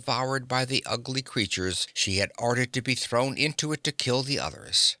instantly devoured by the ugly creatures she had ordered to be thrown into it to kill the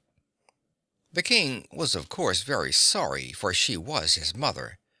others. The king was of course very sorry, for she was his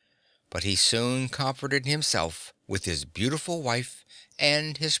mother, but he soon comforted himself with his beautiful wife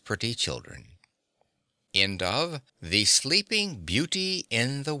and his pretty children. End of The Sleeping Beauty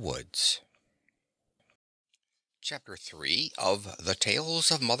in the Woods. Chapter 3 of The Tales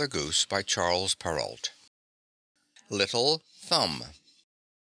of Mother Goose by Charles Perrault. Little Thumb.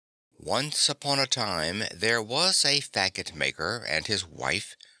 Once upon a time there was a faggot maker and his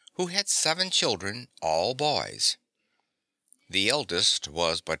wife who had 7 children, all boys. The eldest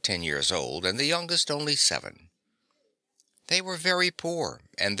was but 10 years old and the youngest only 7. They were very poor,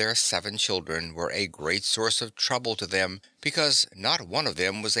 and their 7 children were a great source of trouble to them because not one of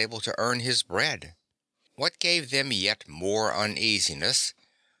them was able to earn his bread. What gave them yet more uneasiness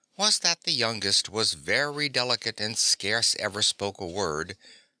was that the youngest was very delicate and scarce ever spoke a word,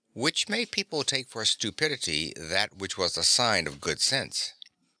 which made people take for stupidity that which was a sign of good sense.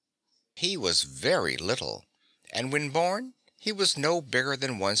 He was very little, and when born he was no bigger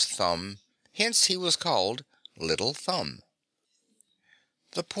than one's thumb, hence he was called Little Thumb.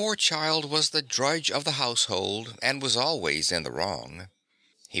 The poor child was the drudge of the household and was always in the wrong.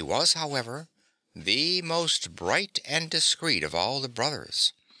 He was, however, the most bright and discreet of all the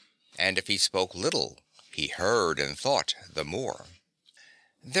brothers, and if he spoke little, he heard and thought the more.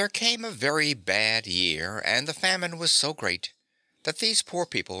 There came a very bad year, and the famine was so great that these poor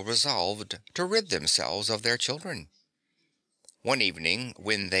people resolved to rid themselves of their children. One evening,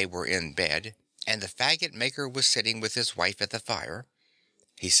 when they were in bed, and the faggot maker was sitting with his wife at the fire,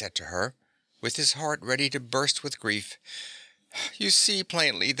 he said to her, with his heart ready to burst with grief, "You see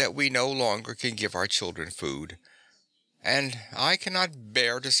plainly that we no longer can give our children food, and I cannot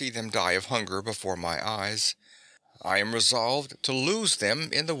bear to see them die of hunger before my eyes. I am resolved to lose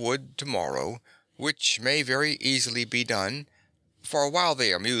them in the wood tomorrow, which may very easily be done, for while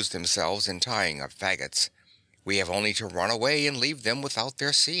they amuse themselves in tying up faggots, we have only to run away and leave them without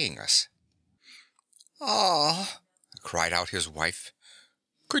their seeing us." "Ah!" cried out his wife.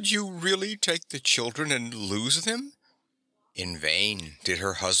 "Could you really take the children and lose them?" In vain did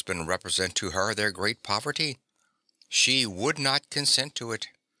her husband represent to her their great poverty. She would not consent to it.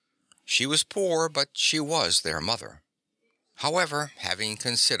 She was poor, but she was their mother. However, having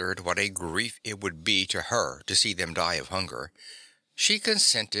considered what a grief it would be to her to see them die of hunger, she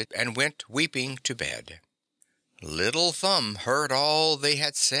consented and went weeping to bed. Little Thumb heard all they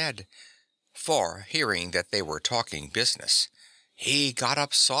had said, for, hearing that they were talking business, he got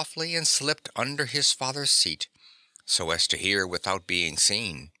up softly and slipped under his father's seat, so as to hear without being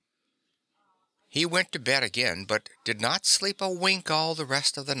seen. He went to bed again, but did not sleep a wink all the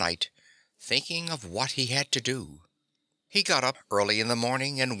rest of the night, thinking of what he had to do. He got up early in the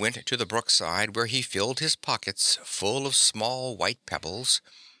morning and went to the brookside, where he filled his pockets full of small white pebbles,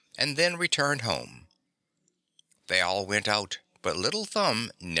 and then returned home. They all went out, but Little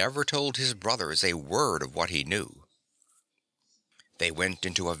Thumb never told his brothers a word of what he knew. They went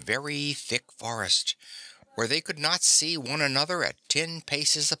into a very thick forest, where they could not see one another at 10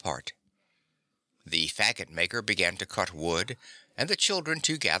 paces apart. The faggot maker began to cut wood, and the children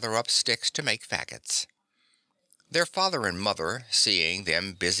to gather up sticks to make faggots. Their father and mother, seeing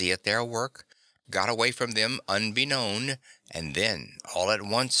them busy at their work, got away from them unbeknown, and then all at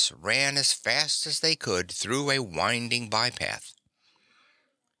once ran as fast as they could through a winding bypath.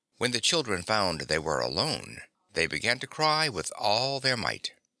 When the children found they were alone, they began to cry with all their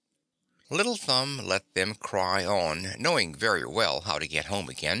might. Little Thumb let them cry on, knowing very well how to get home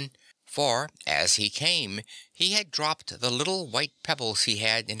again, for as he came he had dropped the little white pebbles he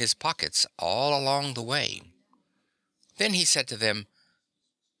had in his pockets all along the way. Then he said to them,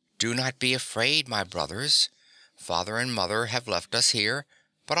 "Do not be afraid, my brothers. Father and Mother have left us here,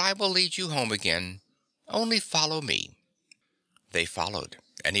 but I will lead you home again. Only follow me." They followed,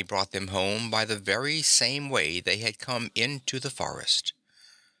 and he brought them home by the very same way they had come into the forest.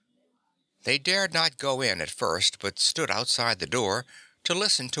 They dared not go in at first, but stood outside the door to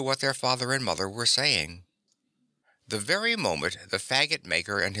listen to what their father and mother were saying. The very moment the faggot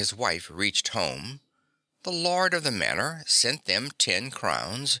maker and his wife reached home, the lord of the manor sent them 10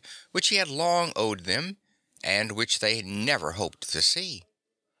 crowns, which he had long owed them, and which they never hoped to see.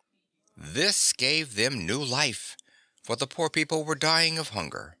 This gave them new life, for the poor people were dying of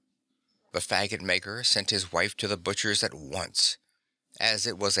hunger. The faggot maker sent his wife to the butcher's at once. As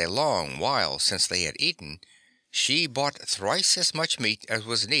it was a long while since they had eaten, she bought thrice as much meat as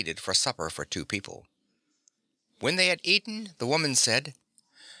was needed for supper for 2 people. When they had eaten, the woman said,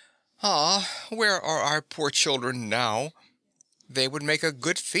 "Ah, where are our poor children now? They would make a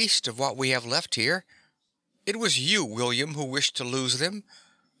good feast of what we have left here. It was you, William, who wished to lose them.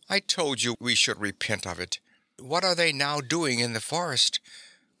 I told you we should repent of it. What are they now doing in the forest?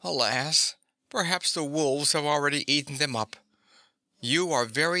 Alas, perhaps the wolves have already eaten them up. You are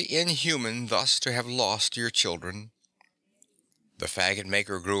very inhuman thus to have lost your children." The faggot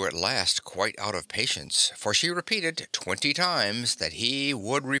maker grew at last quite out of patience, for she repeated 20 times that he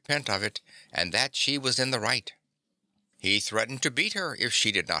would repent of it, and that she was in the right. He threatened to beat her if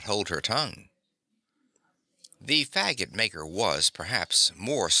she did not hold her tongue. The faggot maker was, perhaps,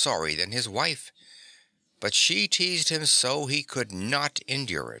 more sorry than his wife, but she teased him so he could not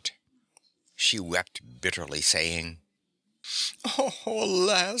endure it. She wept bitterly, saying, "Oh,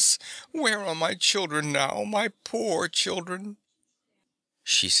 alas! Where are my children now, my poor children?"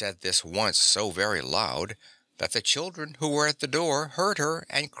 She said this once so very loud that the children who were at the door heard her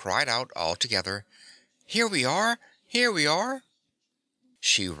and cried out all together, "Here we are! Here we are!"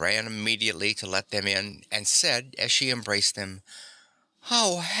 She ran immediately to let them in and said as she embraced them,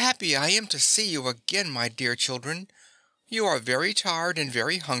 "How happy I am to see you again, my dear children! You are very tired and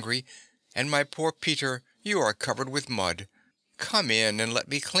very hungry, and my poor Peter, you are covered with mud. Come in and let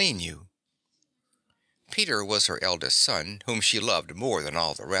me clean you." Peter was her eldest son, whom she loved more than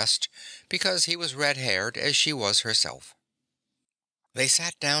all the rest, because he was red-haired as she was herself. They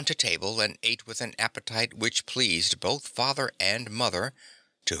sat down to table and ate with an appetite which pleased both father and mother,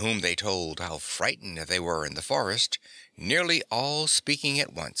 to whom they told how frightened they were in the forest, nearly all speaking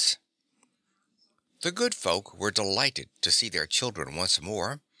at once. The good folk were delighted to see their children once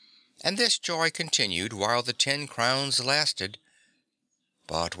more, and this joy continued while the 10 crowns lasted.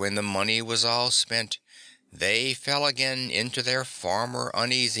 But when the money was all spent, they fell again into their former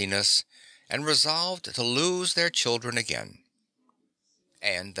uneasiness, and resolved to lose their children again.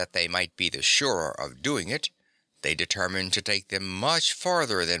 And that they might be the surer of doing it, they determined to take them much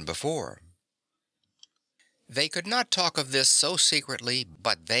farther than before. They could not talk of this so secretly,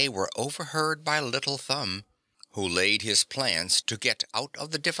 but they were overheard by Little Thumb, who laid his plans to get out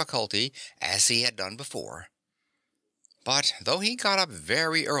of the difficulty as he had done before. But though he got up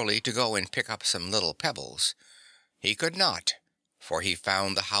very early to go and pick up some little pebbles, he could not, for he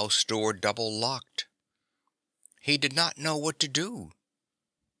found the house door double locked. He did not know what to do.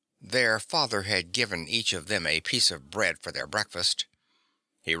 Their father had given each of them a piece of bread for their breakfast.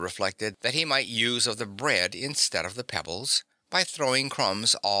 He reflected that he might use of the bread instead of the pebbles, by throwing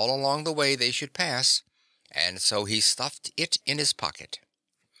crumbs all along the way they should pass, and so he stuffed it in his pocket.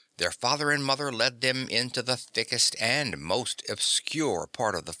 Their father and mother led them into the thickest and most obscure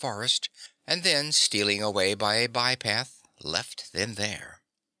part of the forest, and then, stealing away by a bypath, left them there.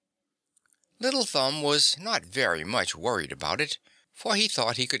 Little Thumb was not very much worried about it, for he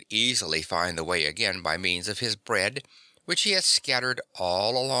thought he could easily find the way again by means of his bread, which he had scattered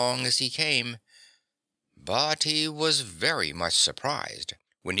all along as he came. But he was very much surprised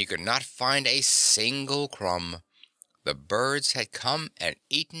when he could not find a single crumb. The birds had come and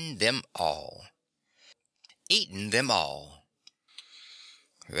eaten them all. Eaten them all.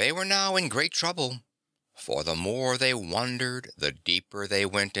 They were now in great trouble, for the more they wandered, the deeper they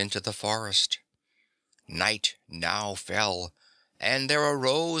went into the forest. Night now fell, and there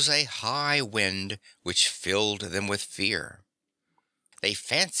arose a high wind, which filled them with fear. They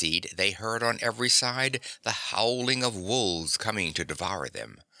fancied they heard on every side the howling of wolves coming to devour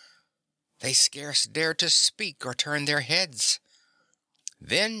them. They scarce dared to speak or turn their heads.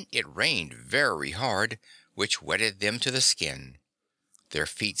 Then it rained very hard, which wetted them to the skin. Their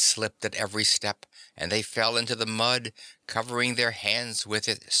feet slipped at every step, and they fell into the mud, covering their hands with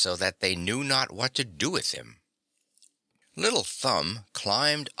it so that they knew not what to do with them. Little Thumb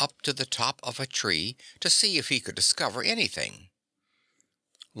climbed up to the top of a tree to see if he could discover anything.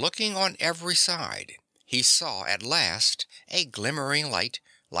 Looking on every side, he saw at last a glimmering light,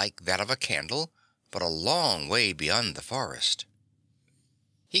 like that of a candle, but a long way beyond the forest.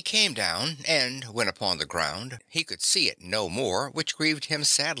 He came down, and when upon the ground, he could see it no more, which grieved him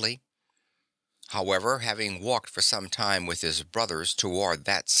sadly. However, having walked for some time with his brothers toward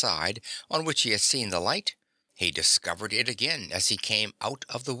that side on which he had seen the light, he discovered it again as he came out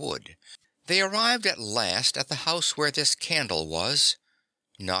of the wood. They arrived at last at the house where this candle was,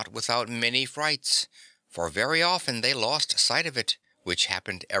 not without many frights, for very often they lost sight of it, which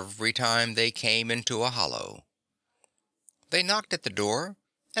happened every time they came into a hollow. They knocked at the door,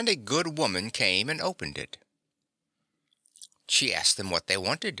 and a good woman came and opened it. She asked them what they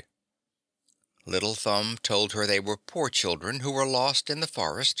wanted. Little Thumb told her they were poor children who were lost in the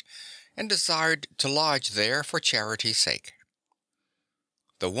forest and desired to lodge there for charity's sake.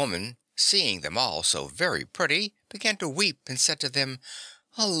 The woman, seeing them all so very pretty, began to weep and said to them,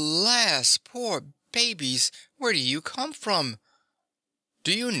 "Alas, poor babies, where do you come from?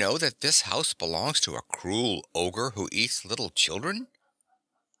 Do you know that this house belongs to a cruel ogre who eats little children?"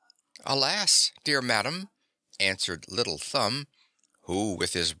 "Alas, dear madam," answered Little Thumb, who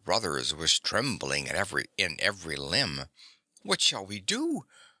with his brothers was trembling in every limb, "what shall we do?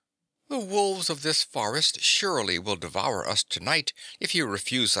 The wolves of this forest surely will devour us tonight if you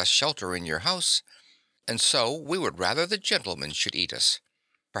refuse us shelter in your house, and so we would rather the gentleman should eat us.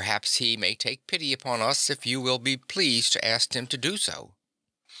 Perhaps he may take pity upon us if you will be pleased to ask him to do so."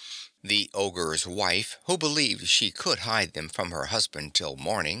 The ogre's wife, who believed she could hide them from her husband till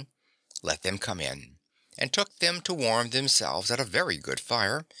morning, let them come in, and took them to warm themselves at a very good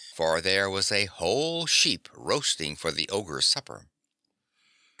fire, for there was a whole sheep roasting for the ogre's supper.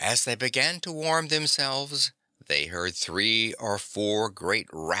 As they began to warm themselves, they heard 3 or 4 great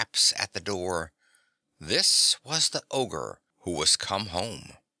raps at the door. This was the ogre, who was come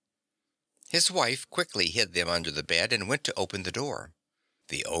home. His wife quickly hid them under the bed and went to open the door.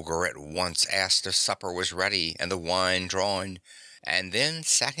 The ogre at once asked if supper was ready and the wine drawn, and then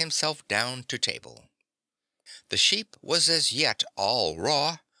sat himself down to table. The sheep was as yet all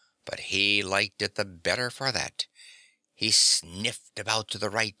raw, but he liked it the better for that. He sniffed about to the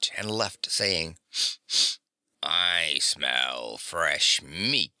right and left, saying, "I smell fresh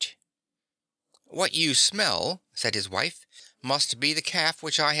meat." "What you smell," said his wife, "must be the calf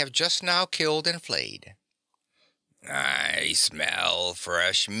which I have just now killed and flayed." "I smell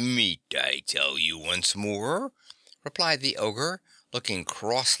fresh meat, I tell you once more," replied the ogre, looking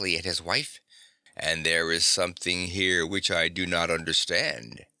crossly at his wife, "and there is something here which I do not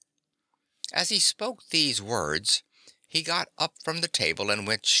understand." As he spoke these words, he got up from the table and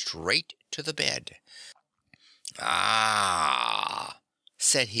went straight to the bed. "Ah,"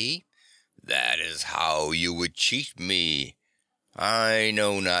 said he, "that is how you would cheat me. I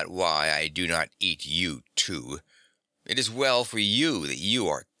know not why I do not eat you too. It is well for you that you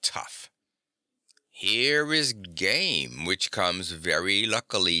are tough. Here is game which comes very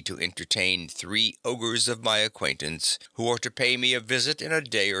luckily to entertain 3 ogres of my acquaintance who are to pay me a visit in a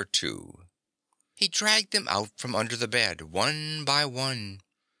day or 2. He dragged them out from under the bed, one by one.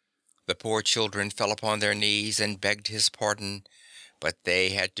 The poor children fell upon their knees and begged his pardon, but they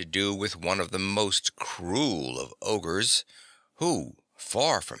had to do with one of the most cruel of ogres, who,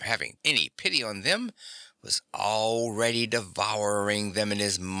 far from having any pity on them, was already devouring them in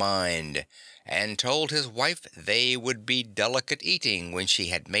his mind, and told his wife they would be delicate eating when she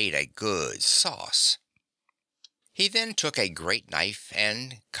had made a good sauce. He then took a great knife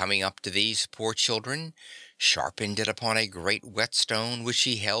and, coming up to these poor children, sharpened it upon a great whetstone which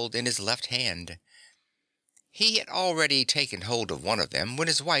he held in his left hand. He had already taken hold of one of them when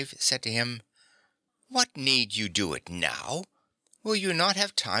his wife said to him, "What need you do it now? Will you not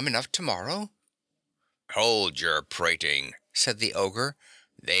have time enough tomorrow?" "Hold your prating," said the ogre.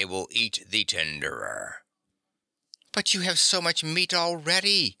 "They will eat the tenderer." "But you have so much meat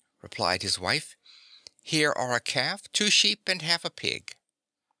already," replied his wife. "Here are a calf, 2 sheep, and half a pig."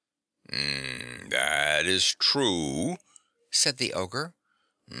 "That is true," said the ogre.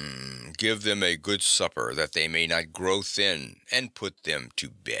 "Give them a good supper that they may not grow thin, and put them to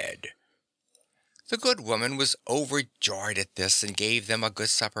bed." The good woman was overjoyed at this and gave them a good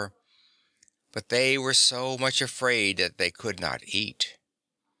supper, but they were so much afraid that they could not eat.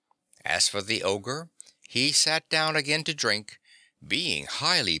 As for the ogre, he sat down again to drink, being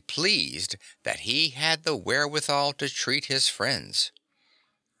highly pleased that he had the wherewithal to treat his friends.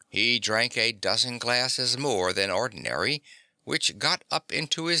 He drank a dozen glasses more than ordinary, which got up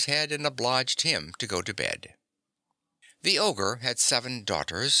into his head and obliged him to go to bed. The ogre had 7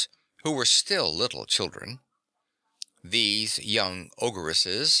 daughters, who were still little children. These young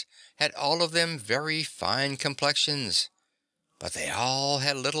ogresses had all of them very fine complexions, but they all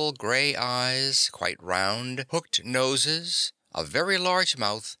had little gray eyes, quite round, hooked noses, a very large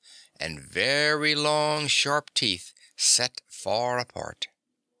mouth, and very long sharp teeth set far apart.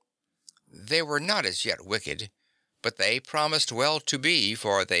 They were not as yet wicked, but they promised well to be,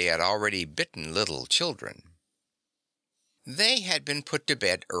 for they had already bitten little children. They had been put to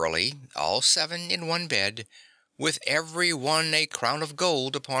bed early, all 7 in one bed, with every one a crown of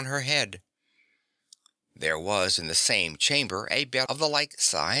gold upon her head. There was in the same chamber a bed of the like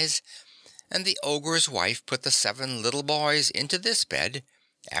size, and the ogre's wife put the 7 little boys into this bed,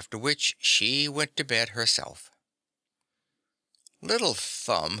 after which she went to bed herself. Little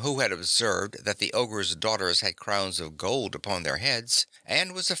Thumb, who had observed that the ogre's daughters had crowns of gold upon their heads,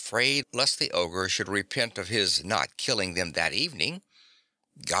 and was afraid lest the ogre should repent of his not killing them that evening,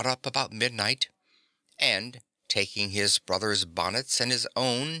 got up about midnight, and, taking his brothers' bonnets and his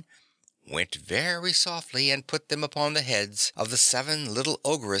own, went very softly and put them upon the heads of the 7 little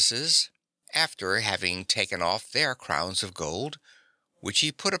ogresses, after having taken off their crowns of gold, which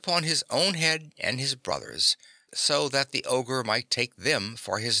he put upon his own head and his brothers', so that the ogre might take them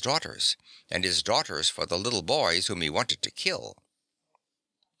for his daughters, and his daughters for the little boys whom he wanted to kill.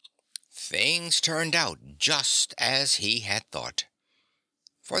 Things turned out just as he had thought,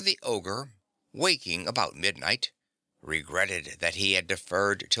 for the ogre, waking about midnight, regretted that he had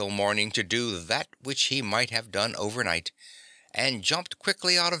deferred till morning to do that which he might have done overnight, and jumped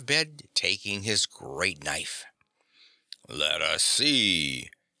quickly out of bed, taking his great knife. "Let us see,"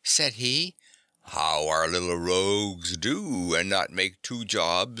 said he, "how our little rogues do, and not make 2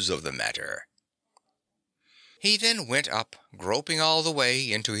 jobs of the matter." He then went up, groping all the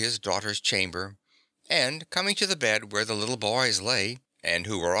way, into his daughter's chamber, and coming to the bed where the little boys lay, and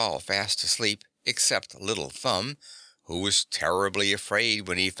who were all fast asleep, except Little Thumb, who was terribly afraid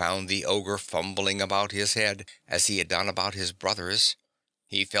when he found the ogre fumbling about his head as he had done about his brothers,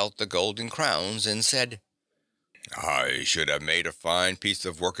 he felt the golden crowns and said, "I should have made a fine piece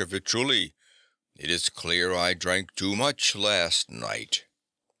of work of it truly. It is clear I drank too much last night."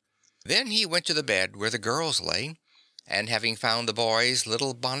 Then he went to the bed where the girls lay, and having found the boys'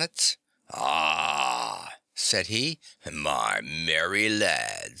 little bonnets, "Ah," said he, "my merry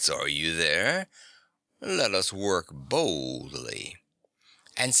lads, are you there? Let us work boldly."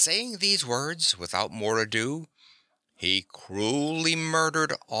 And saying these words, without more ado, he cruelly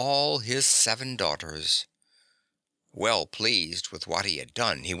murdered all his 7 daughters. Well pleased with what he had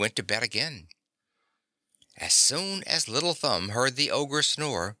done, he went to bed again. As soon as Little Thumb heard the ogre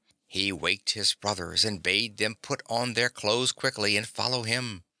snore, he waked his brothers and bade them put on their clothes quickly and follow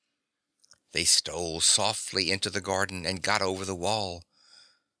him. They stole softly into the garden and got over the wall.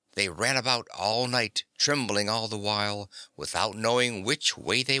 They ran about all night, trembling all the while, without knowing which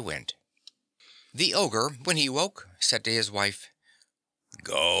way they went. The ogre, when he woke, said to his wife,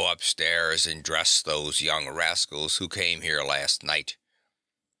 "Go upstairs and dress those young rascals who came here last night."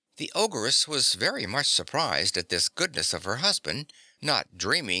 The ogress was very much surprised at this goodness of her husband, not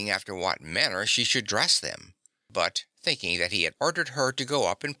dreaming after what manner she should dress them, but thinking that he had ordered her to go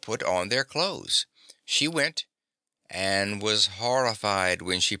up and put on their clothes. She went, and was horrified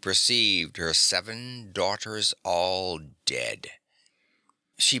when she perceived her 7 daughters all dead.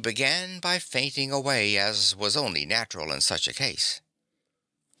 She began by fainting away, as was only natural in such a case.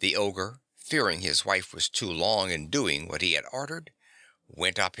 The ogre, fearing his wife was too long in doing what he had ordered,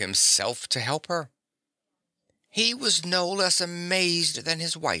 went up himself to help her. He was no less amazed than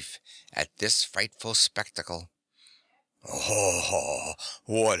his wife at this frightful spectacle. "Oh,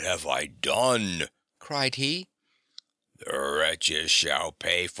 what have I done?" cried he. "The wretches shall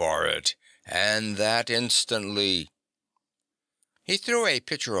pay for it, and that instantly." He threw a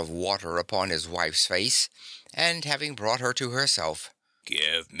pitcher of water upon his wife's face, and having brought her to herself,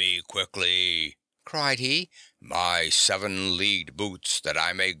 "Give me quickly," cried he, "my 7-leagued boots, that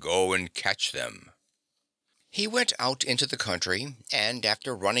I may go and catch them." He went out into the country, and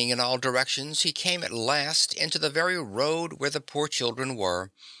after running in all directions he came at last into the very road where the poor children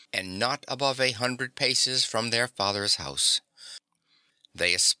were, and not above 100 paces from their father's house.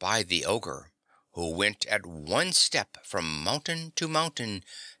 They espied the ogre, who went at one step from mountain to mountain,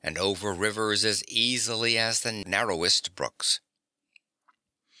 and over rivers as easily as the narrowest brooks.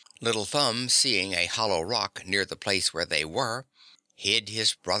 Little Thumb, seeing a hollow rock near the place where they were, hid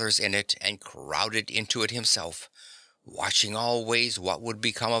his brothers in it and crowded into it himself, watching always what would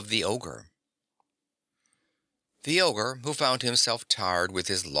become of the ogre. The ogre, who found himself tired with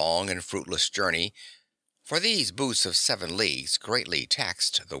his long and fruitless journey, for these boots of 7 leagues greatly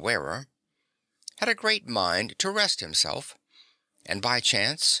taxed the wearer, had a great mind to rest himself, and by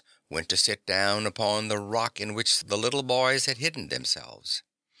chance went to sit down upon the rock in which the little boys had hidden themselves.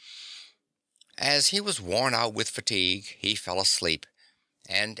 As he was worn out with fatigue, he fell asleep,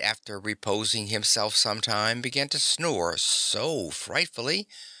 and after reposing himself some time began to snore so frightfully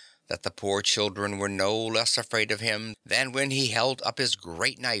that the poor children were no less afraid of him than when he held up his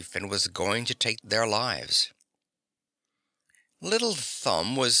great knife and was going to take their lives. Little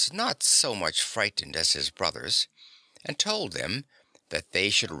Thumb was not so much frightened as his brothers, and told them that they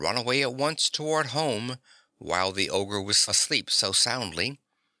should run away at once toward home while the ogre was asleep so soundly,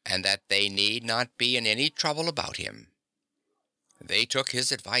 and that they need not be in any trouble about him. They took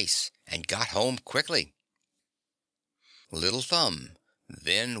his advice and got home quickly. Little Thumb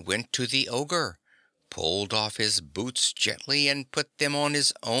then went to the ogre, pulled off his boots gently, and put them on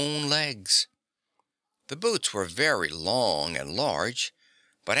his own legs. The boots were very long and large,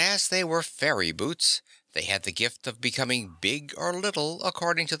 but as they were fairy boots, they had the gift of becoming big or little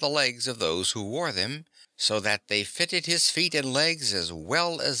according to the legs of those who wore them, so that they fitted his feet and legs as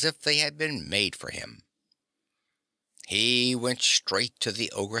well as if they had been made for him. He went straight to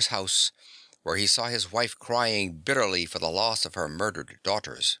the ogre's house, where he saw his wife crying bitterly for the loss of her murdered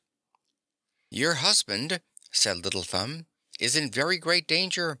daughters. "Your husband," said Little Thumb, "is in very great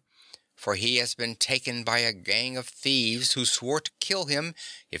danger, for he has been taken by a gang of thieves who swore to kill him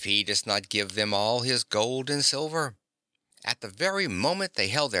if he does not give them all his gold and silver. At the very moment they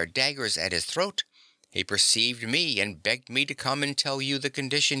held their daggers at his throat, he perceived me and begged me to come and tell you the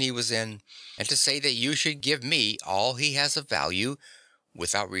condition he was in, and to say that you should give me all he has of value,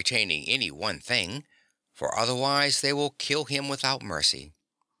 without retaining any one thing, for otherwise they will kill him without mercy.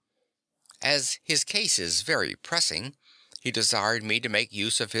 As his case is very pressing, he desired me to make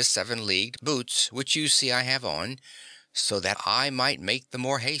use of his 7-leagued boots, which you see I have on, so that I might make the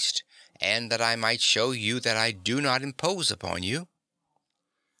more haste, and that I might show you that I do not impose upon you."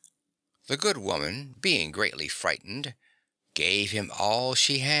 The good woman, being greatly frightened, gave him all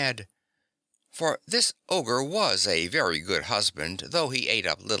she had. For this ogre was a very good husband, though he ate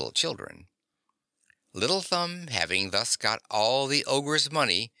up little children. Little Thumb, having thus got all the ogre's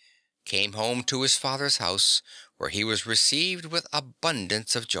money, came home to his father's house, where he was received with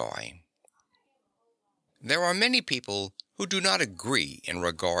abundance of joy. There are many people who do not agree in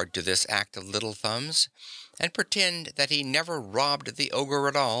regard to this act of Little Thumb's, and pretend that he never robbed the ogre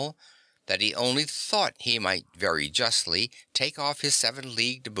at all, that he only thought he might very justly take off his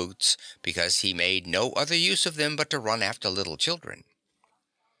 7-leagued boots, because he made no other use of them but to run after little children.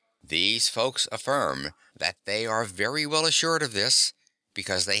 These folks affirm that they are very well assured of this,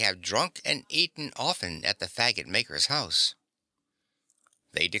 because they have drunk and eaten often at the faggot maker's house.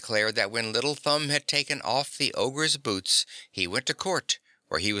 They declared that when Little Thumb had taken off the ogre's boots, he went to court,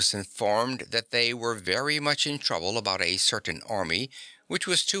 where he was informed that they were very much in trouble about a certain army which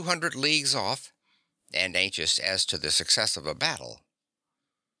was 200 leagues off, and anxious as to the success of a battle.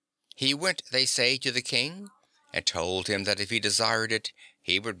 He went, they say, to the king, and told him that if he desired it,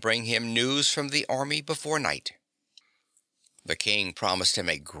 he would bring him news from the army before night. The king promised him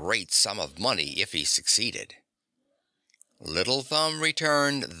a great sum of money if he succeeded. Little Thumb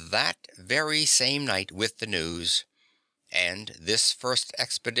returned that very same night with the news, and this first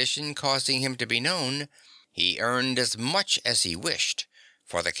expedition causing him to be known, he earned as much as he wished,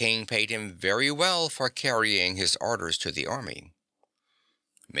 for the king paid him very well for carrying his orders to the army.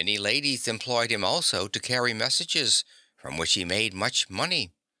 Many ladies employed him also to carry messages, from which he made much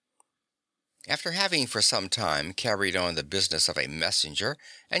money. After having for some time carried on the business of a messenger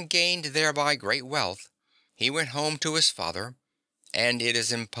and gained thereby great wealth, he went home to his father, and it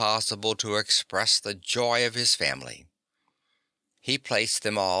is impossible to express the joy of his family. He placed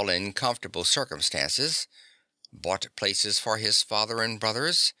them all in comfortable circumstances, bought places for his father and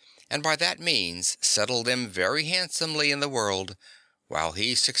brothers, and by that means settled them very handsomely in the world, while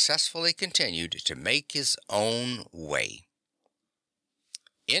he successfully continued to make his own way.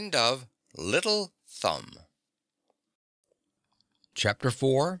 End of Little Thumb. Chapter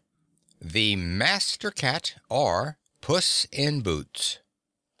 4. The Master Cat, or Puss in Boots.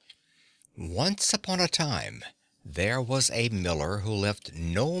 Once upon a time there was a miller who left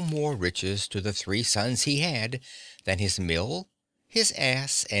no more riches to the 3 sons he had than his mill, his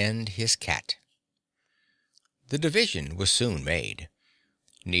ass, and his cat. The division was soon made.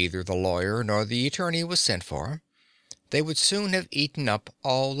 Neither the lawyer nor the attorney was sent for. They would soon have eaten up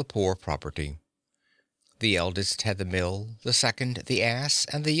all the poor property. The eldest had the mill, the second the ass,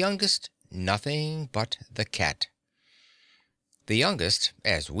 and the youngest nothing but the cat. The youngest,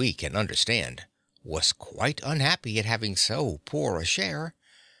 as we can understand, was quite unhappy at having so poor a share.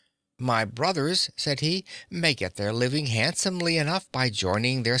 "My brothers," said he, "may get their living handsomely enough by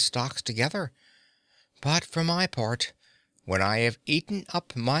joining their stocks together. But for my part, when I have eaten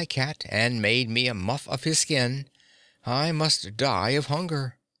up my cat and made me a muff of his skin, I must die of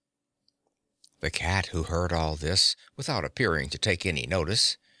hunger." The cat, who heard all this, without appearing to take any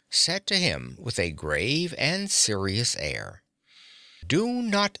notice, said to him with a grave and serious air, "Do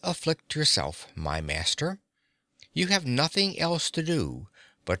not afflict yourself, my master. You have nothing else to do,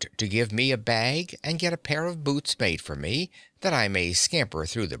 but to give me a bag and get a pair of boots made for me, that I may scamper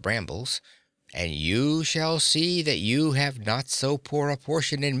through the brambles, and you shall see that you have not so poor a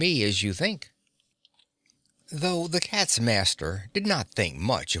portion in me as you think." Though the cat's master did not think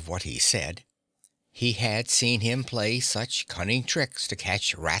much of what he said, he had seen him play such cunning tricks to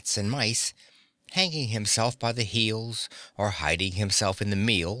catch rats and mice, hanging himself by the heels or hiding himself in the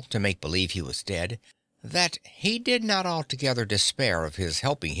meal to make believe he was dead, that he did not altogether despair of his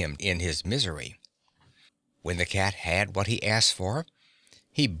helping him in his misery. When the cat had what he asked for,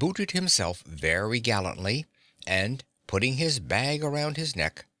 he booted himself very gallantly, and, putting his bag around his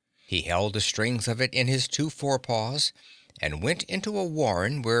neck, he held the strings of it in his 2 forepaws and went into a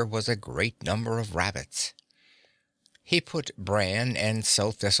warren where was a great number of rabbits. He put bran and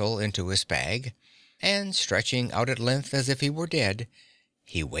sow thistle into his bag, and stretching out at length as if he were dead,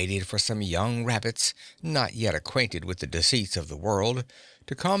 he waited for some young rabbits, not yet acquainted with the deceits of the world,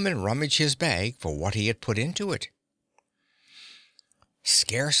 to come and rummage his bag for what he had put into it.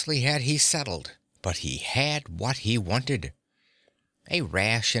 Scarcely had he settled, but he had what he wanted. A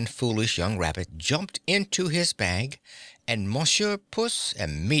rash and foolish young rabbit jumped into his bag, and Monsieur Puss,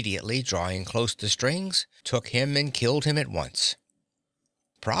 immediately drawing close the strings, took him and killed him at once.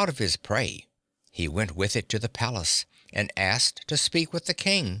 Proud of his prey, he went with it to the palace and asked to speak with the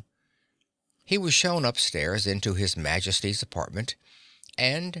king. He was shown upstairs into his Majesty's apartment,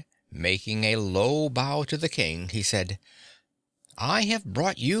 and, making a low bow to the king, he said, "I have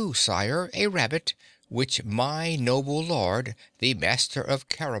brought you, sire, a rabbit, which my noble lord, the Master of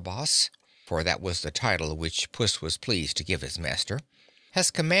Carabas," for that was the title which Puss was pleased to give his master,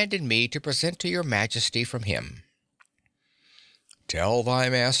 "has commanded me to present to your Majesty from him." "Tell thy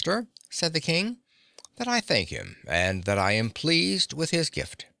master," said the king, "that I thank him, and that I am pleased with his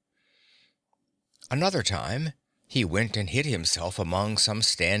gift." Another time he went and hid himself among some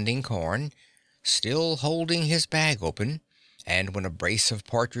standing corn, still holding his bag open, and when a brace of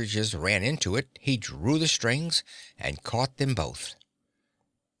partridges ran into it, he drew the strings and caught them both.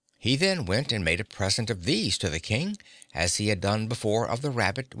 He then went and made a present of these to the king, as he had done before of the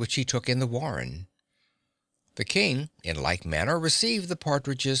rabbit which he took in the warren. The king, in like manner, received the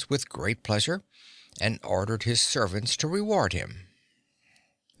partridges with great pleasure, and ordered his servants to reward him.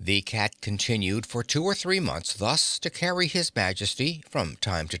 The cat continued for 2 or 3 months thus to carry his Majesty, from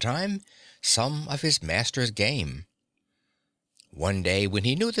time to time, some of his master's game. One day, when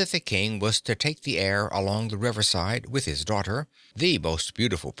he knew that the king was to take the air along the riverside with his daughter, the most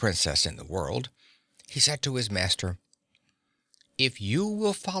beautiful princess in the world, he said to his master, "If you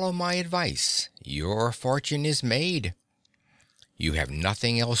will follow my advice, your fortune is made. You have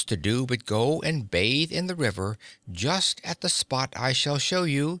nothing else to do but go and bathe in the river just at the spot I shall show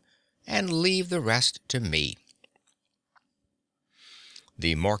you, and leave the rest to me."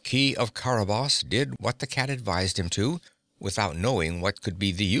 The Marquis of Carabas did what the cat advised him to, without knowing what could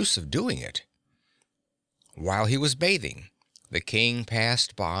be the use of doing it. While he was bathing, the king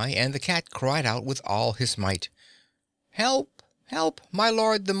passed by, and the cat cried out with all his might, "Help! Help! My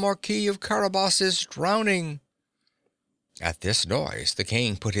lord the Marquis of Carabas is drowning!" At this noise the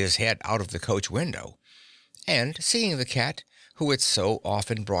king put his head out of the coach window, and seeing the cat, who had so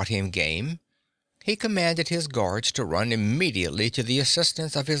often brought him game, he commanded his guards to run immediately to the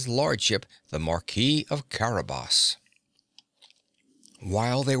assistance of his lordship the Marquis of Carabas.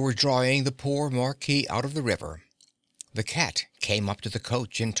 While they were drawing the poor Marquis out of the river, the cat came up to the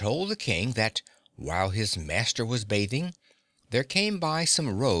coach and told the king that, while his master was bathing, there came by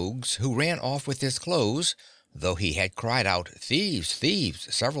some rogues who ran off with his clothes, though he had cried out, "Thieves!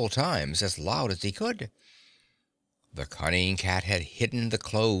 Thieves!" several times as loud as he could. The cunning cat had hidden the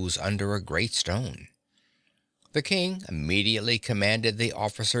clothes under a great stone. The king immediately commanded the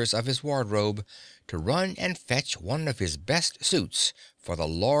officers of his wardrobe to run and fetch one of his best suits for the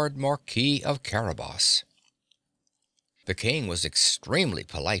Lord Marquis of Carabas. The king was extremely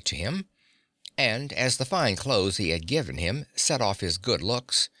polite to him, and as the fine clothes he had given him set off his good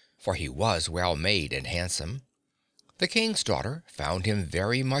looks, for he was well made and handsome, the king's daughter found him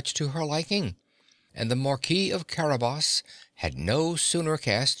very much to her liking, and the Marquis of Carabas had no sooner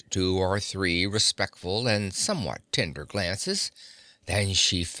cast 2 or 3 respectful and somewhat tender glances than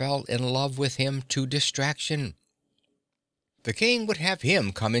she fell in love with him to distraction. The king would have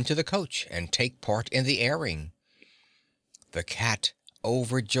him come into the coach and take part in the airing. The cat,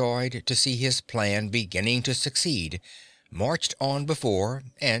 overjoyed to see his plan beginning to succeed, marched on before,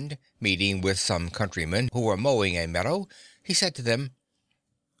 and, meeting with some countrymen who were mowing a meadow, he said to them,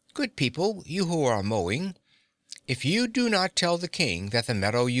 "Good people, you who are mowing, If you do not tell the king that the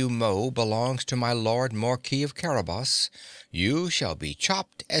meadow you mow belongs to my lord Marquis of Carabas, you shall be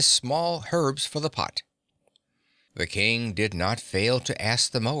chopped as small herbs for the pot." The king did not fail to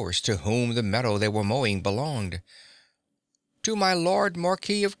ask the mowers to whom the meadow they were mowing belonged. "To my lord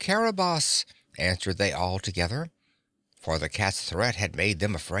Marquis of Carabas," answered they all together, for the cat's threat had made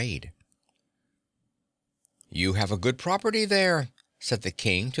them afraid. "You have a good property there," said the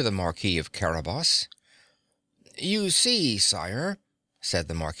king to the Marquis of Carabas. "You see, sire," said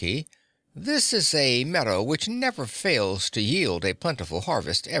the Marquis, "this is a meadow which never fails to yield a plentiful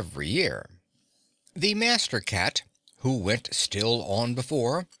harvest every year." The master cat, who went still on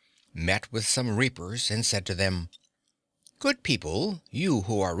before, met with some reapers and said to them, "Good people, you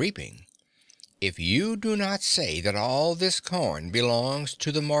who are reaping, if you do not say that all this corn belongs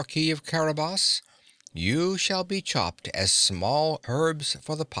to the Marquis of Carabas, you shall be chopped as small herbs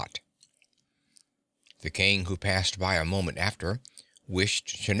for the pot." The king, who passed by a moment after,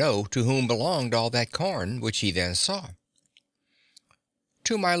 wished to know to whom belonged all that corn which he then saw.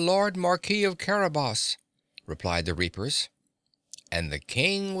 "To my lord Marquis of Carabas," replied the reapers, and the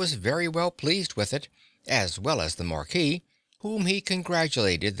king was very well pleased with it, as well as the Marquis, whom he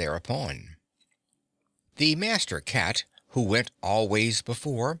congratulated thereupon. The master cat, who went always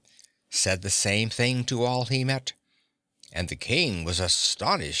before, said the same thing to all he met, and the king was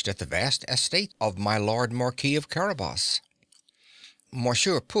astonished at the vast estate of my lord Marquis of Carabas.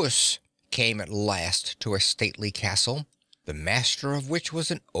 Monsieur Puss came at last to a stately castle, the master of which was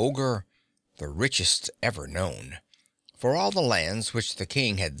an ogre, the richest ever known, for all the lands which the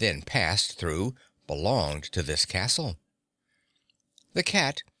king had then passed through belonged to this castle. The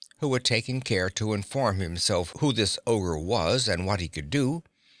cat, who had taken care to inform himself who this ogre was and what he could do,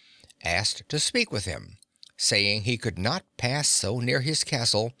 asked to speak with him, saying he could not pass so near his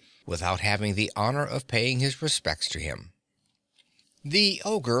castle without having the honor of paying his respects to him. The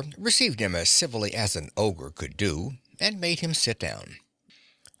ogre received him as civilly as an ogre could do, and made him sit down.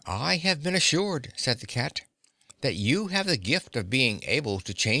 "I have been assured," said the cat, "that you have the gift of being able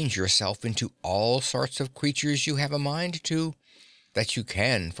to change yourself into all sorts of creatures you have a mind to, that you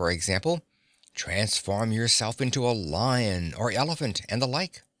can, for example, transform yourself into a lion or elephant and the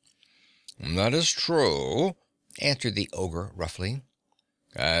like." "That is true," answered the ogre roughly,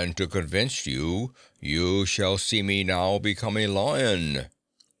 "and to convince you, you shall see me now become a lion."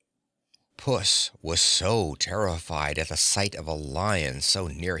 Puss was so terrified at the sight of a lion so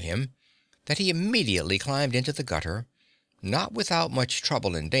near him that he immediately climbed into the gutter, not without much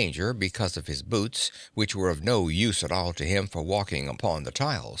trouble and danger because of his boots, which were of no use at all to him for walking upon the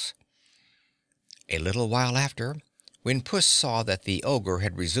tiles. A little while after, when Puss saw that the ogre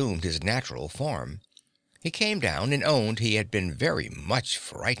had resumed his natural form, he came down and owned he had been very much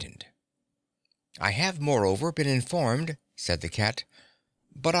frightened. "I have, moreover, been informed," said the cat,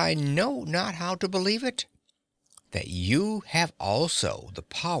 "but I know not how to believe it, that you have also the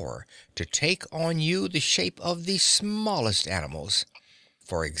power to take on you the shape of the smallest animals.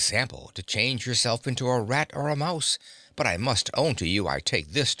 For example, to change yourself into a rat or a mouse, but I must own to you I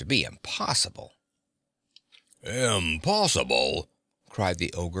take this to be impossible." "Impossible!" cried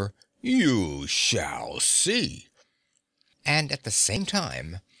the ogre. "You shall see." And at the same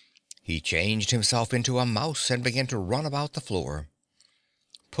time he changed himself into a mouse and began to run about the floor.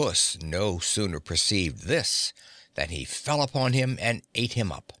 Puss no sooner perceived this than he fell upon him and ate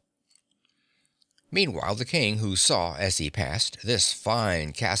him up. Meanwhile the king, who saw as he passed this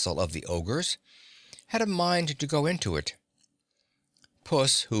fine castle of the ogres, had a mind to go into it.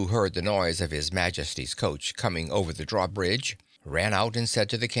 Puss, who heard the noise of his Majesty's coach coming over the drawbridge, ran out and said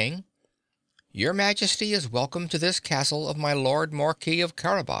to the king, "Your Majesty is welcome to this castle of my Lord Marquis of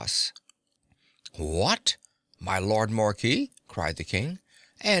Carabas." "What? My Lord Marquis?" cried the king.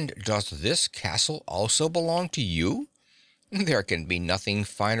 "And does this castle also belong to you? There can be nothing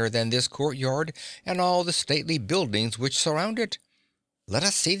finer than this courtyard and all the stately buildings which surround it. Let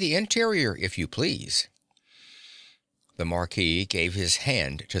us see the interior, if you please." The Marquis gave his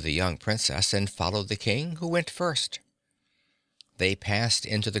hand to the young princess and followed the king, who went first. They passed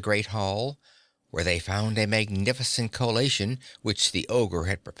into the great hall, where they found a magnificent collation which the ogre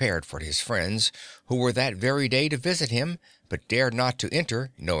had prepared for his friends, who were that very day to visit him, but dared not to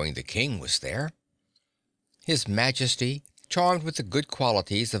enter, knowing the king was there. His Majesty, charmed with the good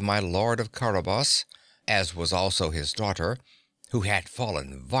qualities of my Lord of Carabas, as was also his daughter, who had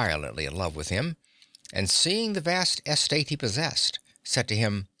fallen violently in love with him, and seeing the vast estate he possessed, said to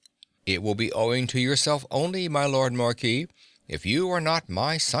him, "It will be owing to yourself only, my Lord Marquis, if you are not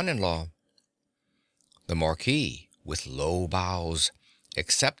my son-in-law." The Marquis, with low bows,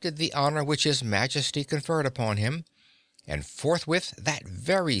 accepted the honor which his majesty conferred upon him, and forthwith that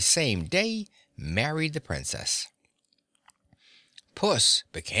very same day married the princess. Puss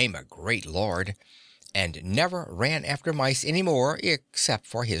became a great lord, and never ran after mice any more except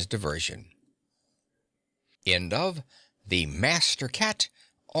for his diversion. End of The Master Cat,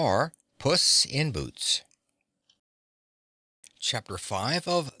 or Puss in Boots. Chapter 5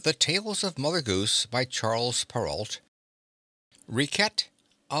 of The Tales of Mother Goose by Charles Perrault. Riquet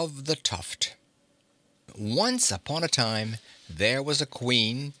of the Tuft. Once upon a time there was a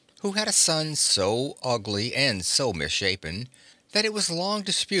queen who had a son so ugly and so misshapen that it was long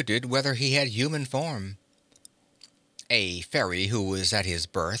disputed whether he had human form. A fairy who was at his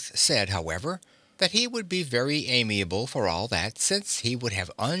birth said, however, that he would be very amiable for all that, since he would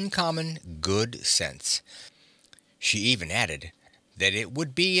have uncommon good sense. She even added that it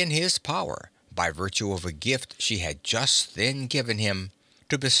would be in his power, by virtue of a gift she had just then given him,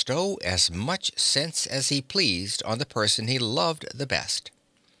 to bestow as much sense as he pleased on the person he loved the best.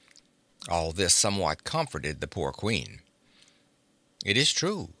 All this somewhat comforted the poor queen. It is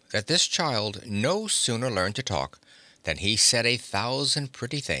true that this child no sooner learned to talk than he said 1,000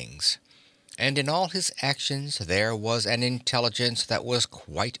 pretty things, and in all his actions there was an intelligence that was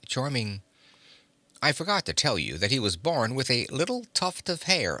quite charming. I forgot to tell you that he was born with a little tuft of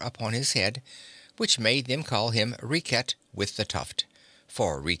hair upon his head, which made them call him Riquet with the Tuft,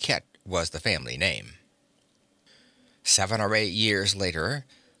 for Riquet was the family name. 7 or 8 years later,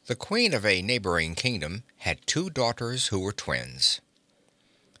 the queen of a neighboring kingdom had 2 daughters who were twins.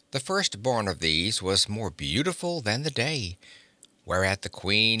 The firstborn of these was more beautiful than the day, whereat the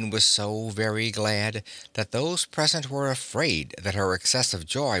queen was so very glad that those present were afraid that her excessive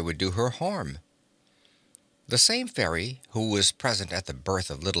joy would do her harm. The same fairy who was present at the birth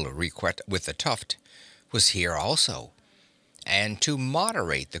of little Riquet with the Tuft was here also, and to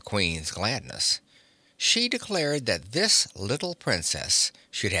moderate the queen's gladness, she declared that this little princess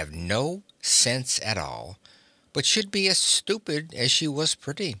should have no sense at all, but should be as stupid as she was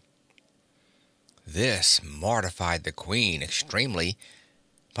pretty. This mortified the queen extremely,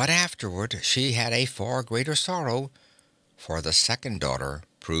 but afterward she had a far greater sorrow, for the second daughter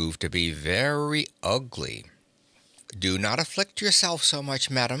proved to be very ugly. "Do not afflict yourself so much,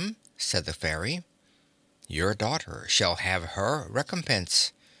 madam," said the fairy. "Your daughter shall have her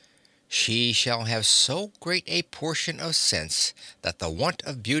recompense. She shall have so great a portion of sense that the want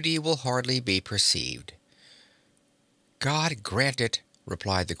of beauty will hardly be perceived." "God grant it,"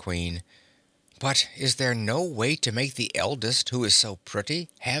 replied the queen. "But is there no way to make the eldest, who is so pretty,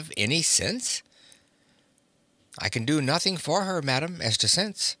 have any sense?" "I can do nothing for her, madam, as to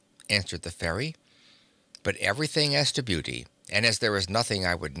sense," answered the fairy, "but everything as to beauty, and as there is nothing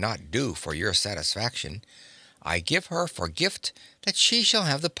I would not do for your satisfaction, I give her for gift that she shall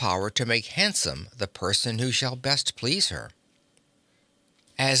have the power to make handsome the person who shall best please her."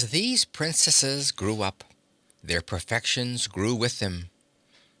 As these princesses grew up, their perfections grew with them.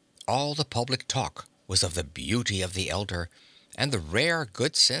 All the public talk was of the beauty of the elder and the rare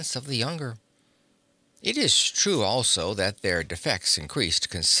good sense of the younger. It is true also that their defects increased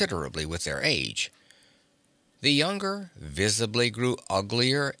considerably with their age. The younger visibly grew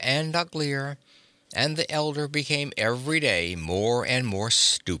uglier and uglier, and the elder became every day more and more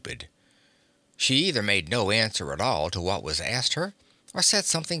stupid. She either made no answer at all to what was asked her, or said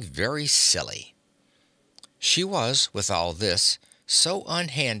something very silly. She was, with all this, so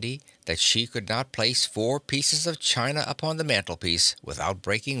unhandy that she could not place 4 pieces of china upon the mantelpiece without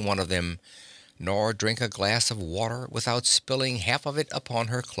breaking one of them, nor drink a glass of water without spilling half of it upon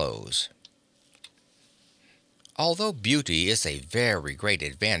her clothes. Although beauty is a very great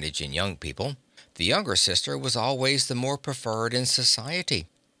advantage in young people, the younger sister was always the more preferred in society.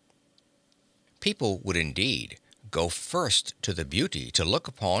 People would indeed go first to the beauty to look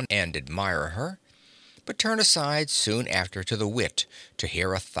upon and admire her, but turn aside soon after to the wit to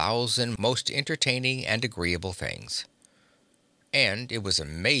hear 1,000 most entertaining and agreeable things. And it was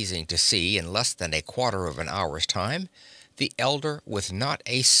amazing to see in less than a quarter of an hour's time the elder with not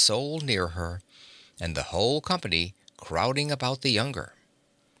a soul near her, and the whole company crowding about the younger.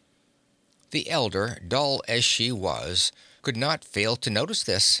 The elder, dull as she was, could not fail to notice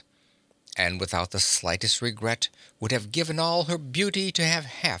this, and without the slightest regret would have given all her beauty to have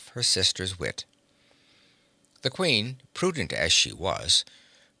half her sister's wit. The queen, prudent as she was,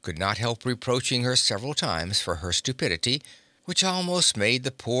 could not help reproaching her several times for her stupidity, which almost made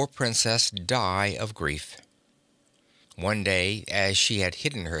the poor princess die of grief. One day, as she had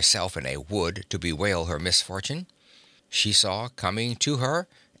hidden herself in a wood to bewail her misfortune, she saw coming to her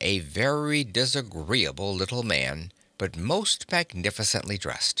a very disagreeable little man, but most magnificently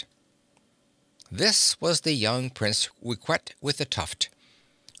dressed. This was the young Prince Riquet with the Tuft,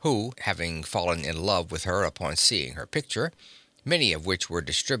 who, having fallen in love with her upon seeing her picture, many of which were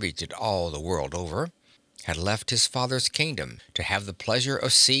distributed all the world over, had left his father's kingdom to have the pleasure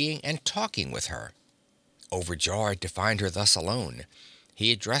of seeing and talking with her. Overjoyed to find her thus alone,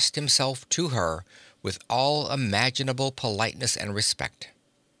 he addressed himself to her with all imaginable politeness and respect.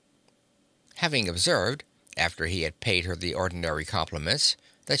 Having observed, after he had paid her the ordinary compliments,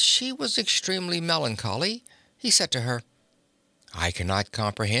 that she was extremely melancholy, he said to her, "I cannot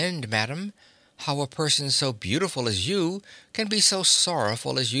comprehend, madam, how a person so beautiful as you can be so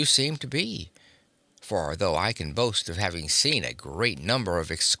sorrowful as you seem to be. For though I can boast of having seen a great number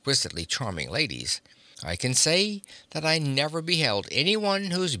of exquisitely charming ladies, I can say that I never beheld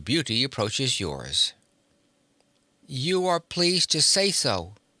anyone whose beauty approaches yours." "You are pleased to say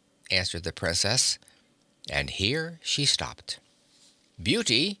so," answered the Princess, and here she stopped.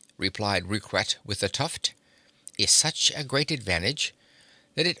 "Beauty," replied Riquet with the Tuft, "is such a great advantage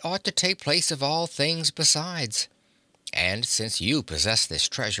that it ought to take place of all things besides, and since you possess this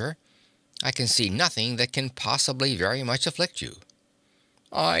treasure, I can see nothing that can possibly very much afflict you."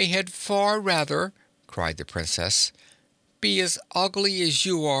 "I had far rather," cried the Princess, "be as ugly as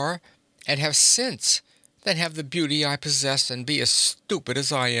you are, and have sense, than have the beauty I possess and be as stupid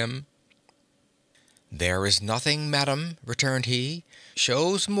as I am." "There is nothing, madam," returned he,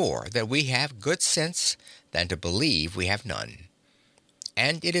 "shows more that we have good sense than to believe we have none.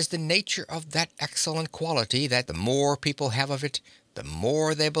 And it is the nature of that excellent quality that the more people have of it, the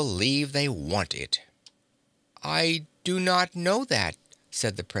more they believe they want it." "I do not know that,"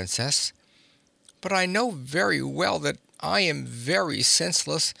 said the Princess, "but I know very well that I am very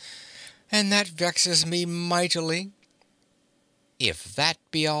senseless, and that vexes me mightily." "If that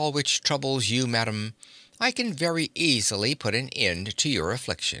be all which troubles you, madam, I can very easily put an end to your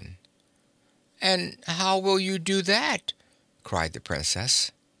affliction." "And how will you do that?" cried the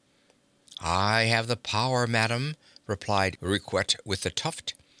Princess. "I have the power, madam," replied Riquet with the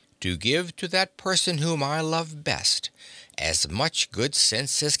Tuft, "to give to that person whom I love best as much good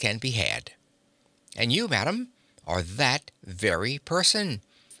sense as can be had. And you, madam, are that very person.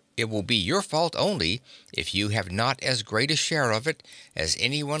 It will be your fault only if you have not as great a share of it as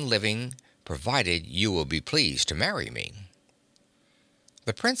anyone living, provided you will be pleased to marry me."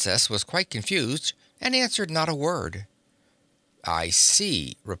 The Princess was quite confused and answered not a word. "I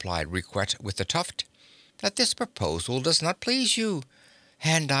see," replied Riquet with the Tuft, "that this proposal does not please you,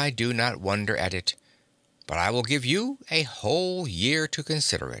 and I do not wonder at it, but I will give you a whole year to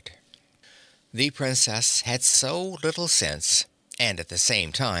consider it." The Princess had so little sense, and at the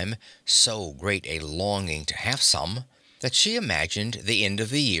same time so great a longing to have some, that she imagined the end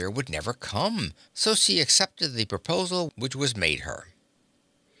of the year would never come, so she accepted the proposal which was made her.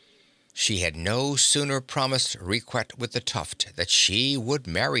 She had no sooner promised Riquet with the Tuft that she would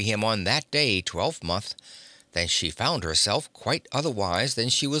marry him on that day twelvemonth than she found herself quite otherwise than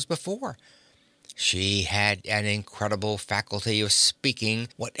she was before. She had an incredible faculty of speaking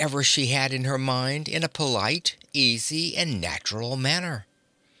whatever she had in her mind in a polite, easy, and natural manner.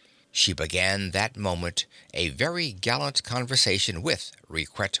 She began that moment a very gallant conversation with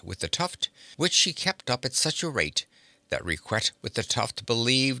Riquet with the Tuft, which she kept up at such a rate that Riquet with the Tuft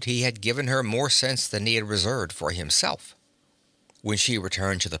believed he had given her more sense than he had reserved for himself. When she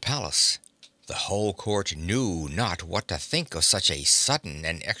returned to the palace, the whole court knew not what to think of such a sudden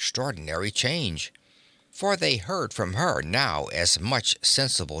and extraordinary change, for they heard from her now as much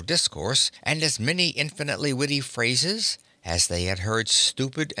sensible discourse and as many infinitely witty phrases as they had heard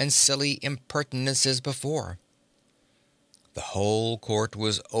stupid and silly impertinences before. The whole court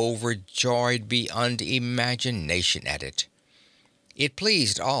was overjoyed beyond imagination at it. It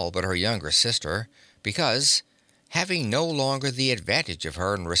pleased all but her younger sister, because, having no longer the advantage of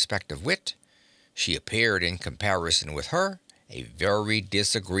her in respect of wit, she appeared in comparison with her a very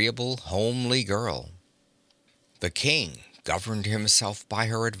disagreeable, homely girl. The king governed himself by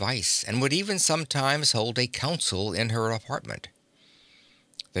her advice, and would even sometimes hold a council in her apartment.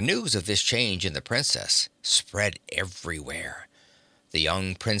 The news of this change in the princess spread everywhere. The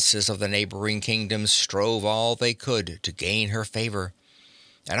young princes of the neighboring kingdoms strove all they could to gain her favor,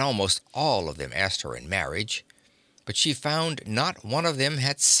 and almost all of them asked her in marriage, but she found not one of them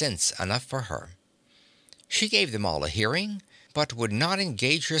had sense enough for her. She gave them all a hearing, but would not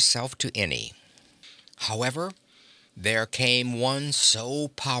engage herself to any. However, there came one so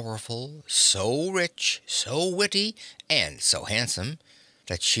powerful, so rich, so witty, and so handsome,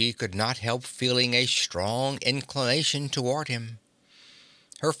 that she could not help feeling a strong inclination toward him.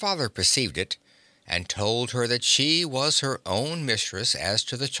 Her father perceived it, and told her that she was her own mistress as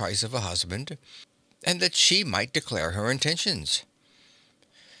to the choice of a husband, and that she might declare her intentions.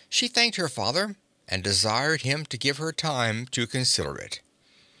 She thanked her father and desired him to give her time to consider it.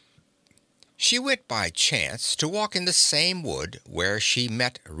 She went by chance to walk in the same wood where she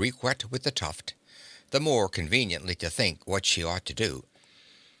met Riquet with the Tuft, the more conveniently to think what she ought to do.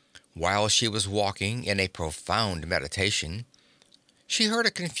 While she was walking in a profound meditation, she heard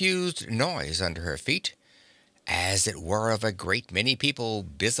a confused noise under her feet, as it were of a great many people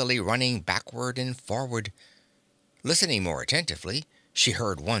busily running backward and forward. Listening more attentively, she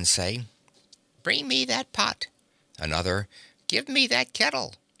heard one say, "Bring me that pot," another, "Give me that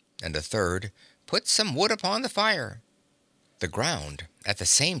kettle," and a third, "Put some wood upon the fire." The ground at the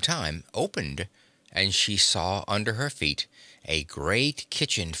same time opened, and she saw under her feet a great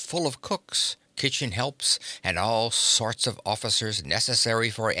kitchen full of cooks, kitchen helps, and all sorts of officers necessary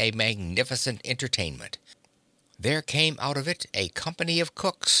for a magnificent entertainment. There came out of it a company of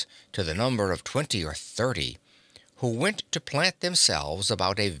cooks, to the number of 20 or 30, who went to plant themselves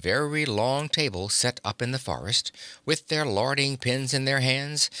about a very long table set up in the forest, with their larding pins in their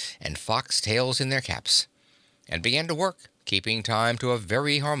hands and fox tails in their caps, and began to work, keeping time to a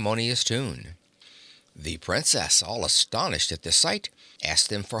very harmonious tune. The Princess, all astonished at this sight, asked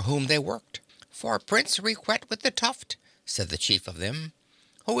them for whom they worked. "For Prince Riquet with the Tuft," said the chief of them,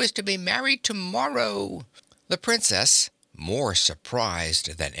 "who is to be married tomorrow." The Princess, more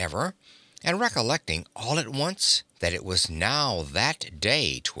surprised than ever, and recollecting all at once that it was now that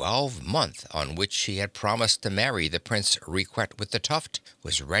day 12 months on which she had promised to marry the Prince Riquet with the Tuft,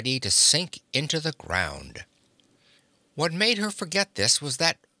 was ready to sink into the ground. What made her forget this was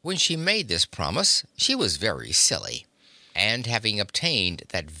that when she made this promise she was very silly, and having obtained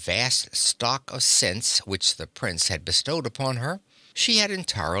that vast stock of sense which the Prince had bestowed upon her, she had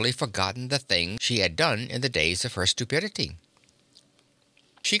entirely forgotten the thing she had done in the days of her stupidity.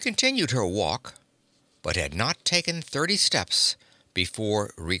 She continued her walk, but had not taken 30 steps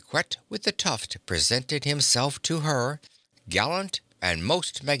before Riquet with the Tuft presented himself to her, gallant and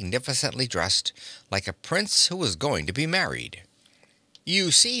most magnificently dressed, like a prince who was going to be married.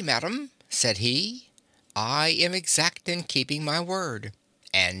 "You see, madam," said he, "I am exact in keeping my word,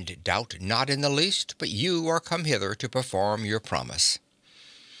 and doubt not in the least but you are come hither to perform your promise."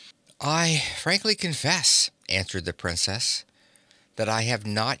 "I frankly confess," answered the Princess, "that I have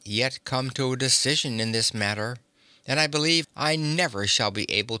not yet come to a decision in this matter, and I believe I never shall be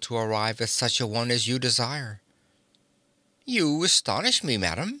able to arrive at such a one as you desire." "You astonish me,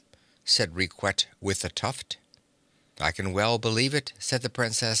 madam," said Riquet with the Tuft. "I can well believe it," said the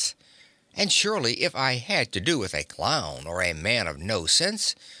Princess, "and surely if I had to do with a clown or a man of no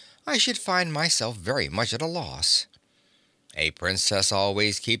sense, I should find myself very much at a loss. 'A princess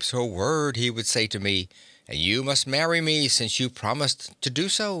always keeps her word,' he would say to me, 'and you must marry me since you promised to do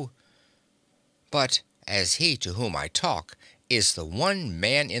so.' But as he to whom I talk is the one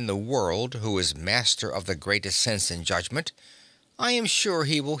man in the world who is master of the greatest sense and judgment, I am sure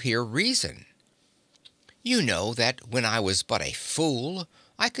he will hear reason. You know that when I was but a fool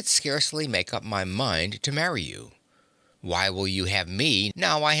I could scarcely make up my mind to marry you. Why will you have me,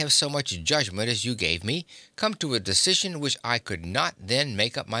 now I have so much judgment as you gave me, come to a decision which I could not then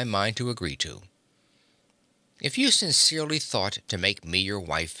make up my mind to agree to? If you sincerely thought to make me your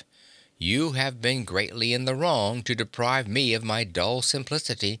wife, you have been greatly in the wrong to deprive me of my dull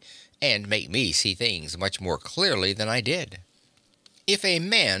simplicity and make me see things much more clearly than I did." "If a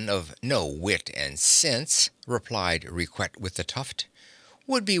man of no wit and sense," replied Riquet with the Tuft,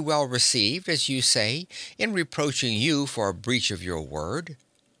 "would be well received, as you say, in reproaching you for a breach of your word,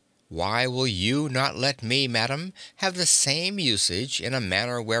 why will you not let me, madam, have the same usage in a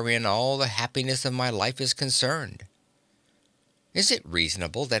matter wherein all the happiness of my life is concerned? Is it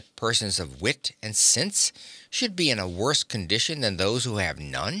reasonable that persons of wit and sense should be in a worse condition than those who have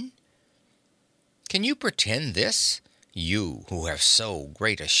none? Can you pretend this, you who have so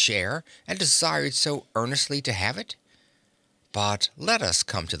great a share and desired so earnestly to have it? But let us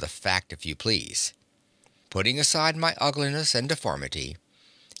come to the fact, if you please. Putting aside my ugliness and deformity,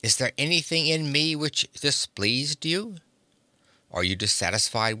 is there anything in me which displeased you? Are you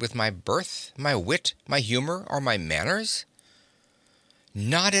dissatisfied with my birth, my wit, my humor, or my manners?"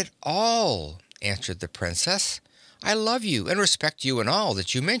 "Not at all," answered the Princess. "I love you and respect you in all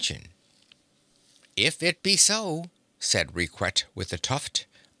that you mention." "If it be so," said Riquet with the Tuft,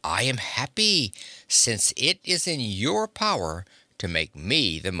 "I am happy, since it is in your power to make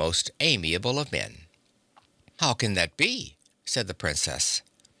me the most amiable of men." "How can that be?" said the Princess.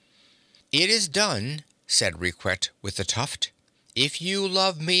 "It is done," said Riquet with the Tuft, if you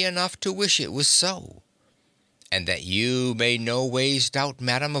love me enough to wish it was so. And that you may no ways doubt,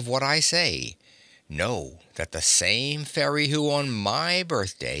 madam, of what I say, know that the same fairy who on my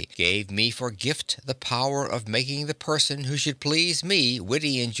birthday gave me for gift the power of making the person who should please me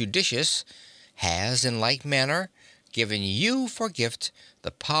witty and judicious, has in like manner given you for gift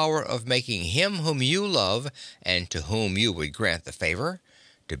the power of making him whom you love and to whom you would grant the favor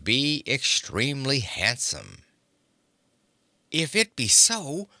to be extremely handsome. If it be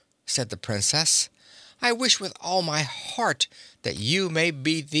so, said the Princess, I wish with all my heart that you may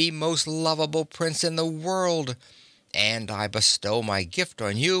be the most lovable prince in the world, and I bestow my gift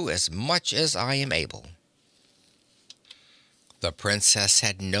on you as much as I am able. The Princess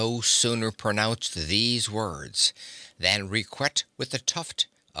had no sooner pronounced these words than Riquet with the Tuft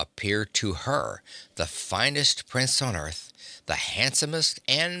appeared to her the finest prince on earth, the handsomest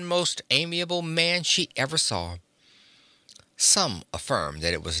and most amiable man she ever saw. Some affirmed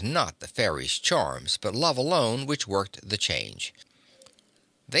that it was not the fairy's charms, but love alone which worked the change.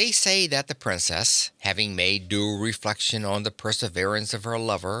 They say that the Princess, having made due reflection on the perseverance of her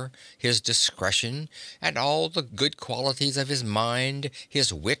lover, his discretion, and all the good qualities of his mind,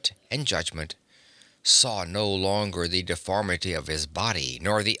 his wit, and judgment, saw no longer the deformity of his body,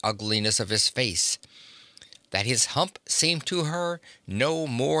 nor the ugliness of his face, that his hump seemed to her no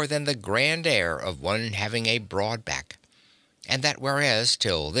more than the grand air of one having a broad back, and that whereas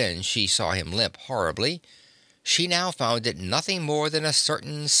till then she saw him limp horribly, she now found it nothing more than a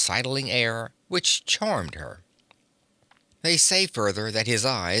certain sidling air which charmed her. They say further that his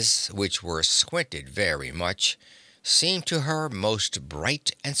eyes, which were squinted very much, seemed to her most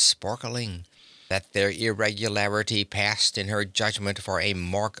bright and sparkling, that their irregularity passed in her judgment for a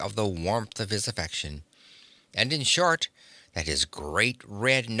mark of the warmth of his affection, and in short, that his great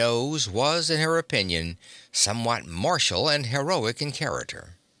red nose was, in her opinion, somewhat martial and heroic in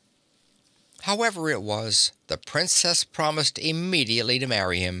character. However it was, the Princess promised immediately to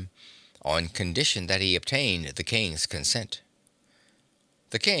marry him, on condition that he obtained the King's consent.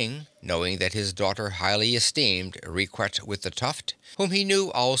 The King, knowing that his daughter highly esteemed Riquet with the Tuft, whom he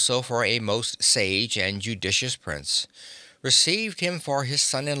knew also for a most sage and judicious prince, received him for his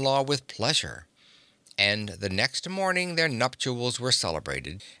son-in-law with pleasure, and the next morning their nuptials were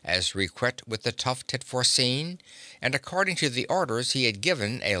celebrated, as Riquet with the Tuft had foreseen, and according to the orders he had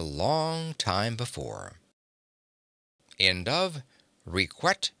given a long time before. End of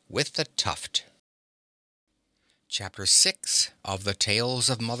Riquet with the Tuft. Chapter 6 of the Tales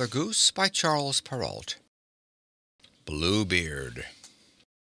of Mother Goose by Charles Perrault. Bluebeard.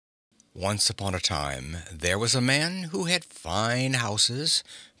 Once upon a time there was a man who had fine houses,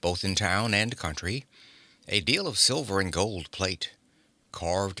 both in town and country, a deal of silver and gold plate,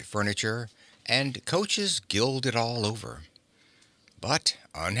 carved furniture, and coaches gilded all over. But,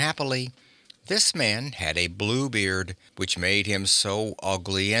 unhappily, this man had a blue beard, which made him so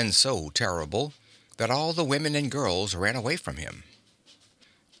ugly and so terrible that all the women and girls ran away from him.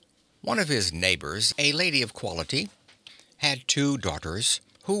 One of his neighbors, a lady of quality, had 2 daughters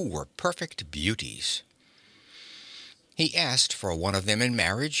who were perfect beauties. He asked for one of them in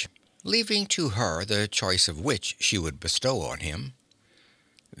marriage, leaving to her the choice of which she would bestow on him.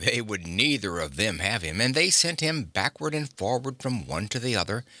 They would neither of them have him, and they sent him backward and forward from one to the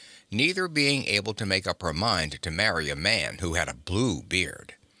other, neither being able to make up her mind to marry a man who had a blue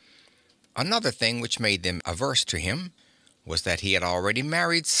beard. Another thing which made them averse to him was that he had already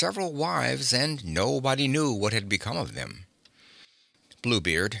married several wives, and nobody knew what had become of them.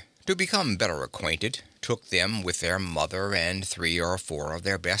 Bluebeard, to become better acquainted, took them with their mother and 3 or 4 of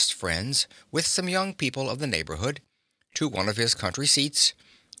their best friends, with some young people of the neighborhood, to one of his country seats,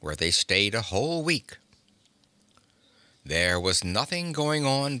 where they stayed a whole week. There was nothing going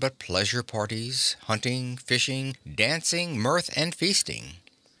on but pleasure parties, hunting, fishing, dancing, mirth, and feasting.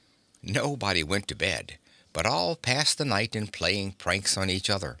 Nobody went to bed, but all passed the night in playing pranks on each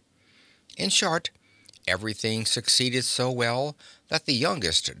other. In short, everything succeeded so well that the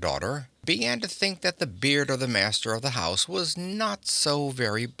youngest daughter began to think that the beard of the master of the house was not so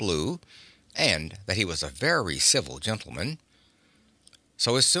very blue, and that he was a very civil gentleman.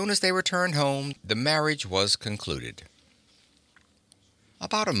 So as soon as they returned home, the marriage was concluded.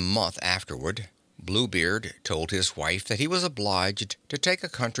 About a month afterward, Bluebeard told his wife that he was obliged to take a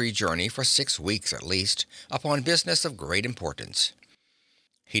country journey for 6 weeks at least, upon business of great importance.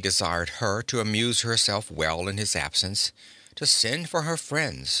 He desired her to amuse herself well in his absence, to send for her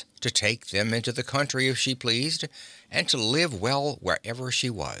friends, to take them into the country if she pleased, and to live well wherever she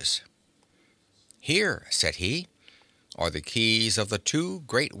was. "Here," said he, "are the keys of the 2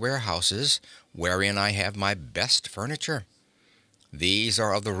 great warehouses, wherein I have my best furniture. These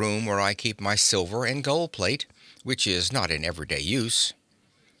are of the room where I keep my silver and gold plate, which is not in everyday use.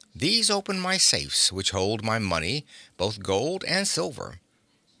 These open my safes, which hold my money, both gold and silver.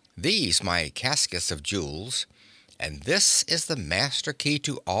 These my caskets of jewels, and this is the master key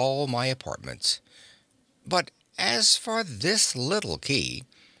to all my apartments. But as for this little key,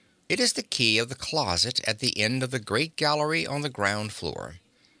 it is the key of the closet at the end of the great gallery on the ground floor.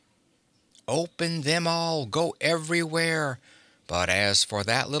 Open them all, go everywhere, but as for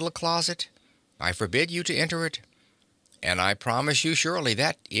that little closet, I forbid you to enter it. And I promise you surely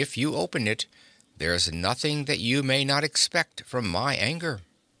that, if you open it, there's nothing that you may not expect from my anger."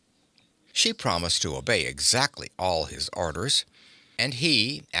 She promised to obey exactly all his orders, and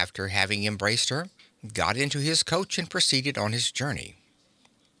he, after having embraced her, got into his coach and proceeded on his journey.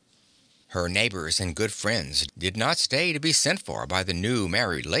 Her neighbors and good friends did not stay to be sent for by the new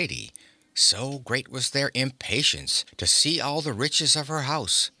married lady. So great was their impatience to see all the riches of her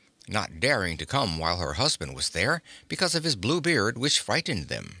house, not daring to come while her husband was there, because of his blue beard, which frightened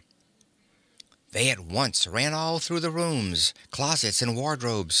them. They at once ran all through the rooms, closets, and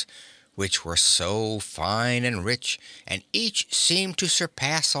wardrobes, which were so fine and rich, and each seemed to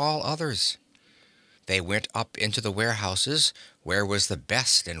surpass all others. They went up into the warehouses, where was the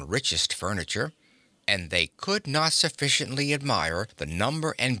best and richest furniture, and they could not sufficiently admire the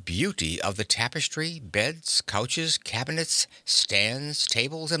number and beauty of the tapestry, beds, couches, cabinets, stands,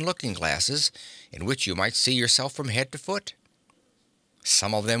 tables, and looking-glasses, in which you might see yourself from head to foot.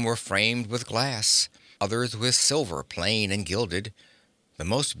 Some of them were framed with glass, others with silver, plain and gilded, the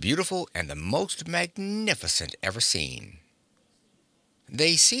most beautiful and the most magnificent ever seen.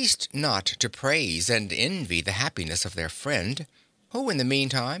 They ceased not to praise and envy the happiness of their friend, who in the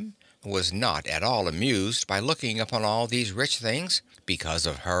meantime was not at all amused by looking upon all these rich things, because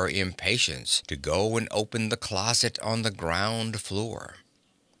of her impatience to go and open the closet on the ground floor.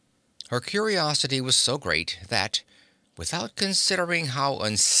 Her curiosity was so great that, without considering how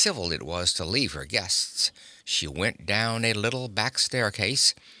uncivil it was to leave her guests, she went down a little back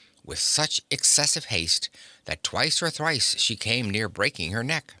staircase with such excessive haste that twice or thrice she came near breaking her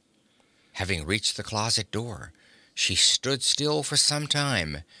neck. Having reached the closet door, she stood still for some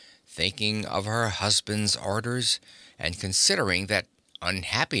time, thinking of her husband's orders, and considering that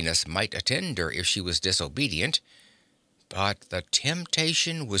unhappiness might attend her if she was disobedient. But the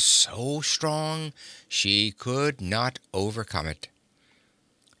temptation was so strong she could not overcome it.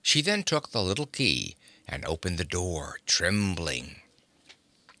 She then took the little key and opened the door, trembling.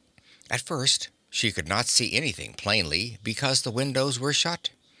 At first she could not see anything plainly, because the windows were shut.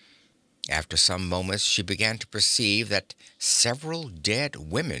 After some moments she began to perceive that several dead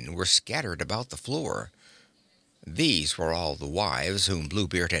women were scattered about the floor. These were all the wives whom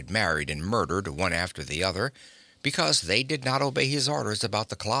Bluebeard had married and murdered one after the other, because they did not obey his orders about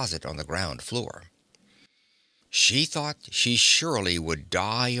the closet on the ground floor. She thought she surely would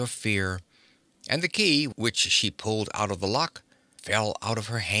die of fear, and the key, which she pulled out of the lock, fell out of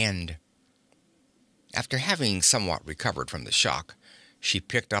her hand. After having somewhat recovered from the shock, she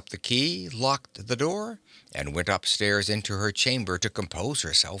picked up the key, locked the door, and went upstairs into her chamber to compose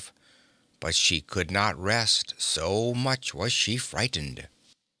herself. But she could not rest, so much was she frightened.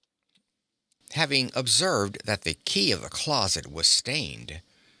 Having observed that the key of the closet was stained,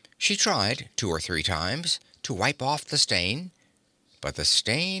 she tried 2 or 3 times to wipe off the stain, but the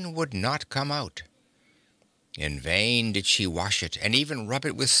stain would not come out. In vain did she wash it, and even rub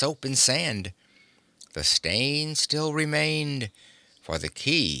it with soap and sand. The stain still remained, for the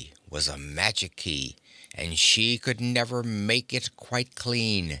key was a magic key, and she could never make it quite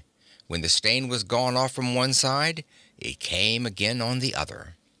clean. When the stain was gone off from one side, it came again on the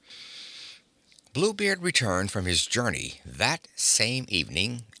other. Bluebeard returned from his journey that same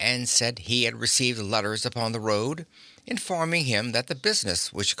evening, and said he had received letters upon the road, informing him that the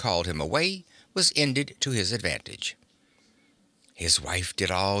business which called him away was ended to his advantage. His wife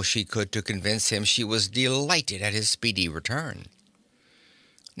did all she could to convince him she was delighted at his speedy return.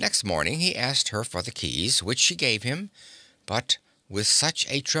 Next morning he asked her for the keys, which she gave him, but with such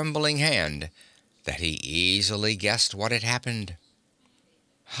a trembling hand that he easily guessed what had happened.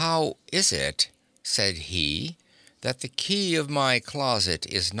 "How is it," said he, "that the key of my closet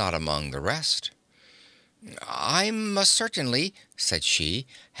is not among the rest?" "I must certainly," said she,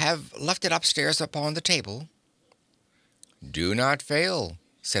 "have left it upstairs upon the table." "Do not fail,"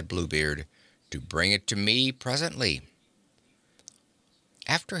 said Bluebeard, "to bring it to me presently."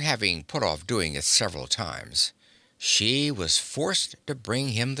 After having put off doing it several times, she was forced to bring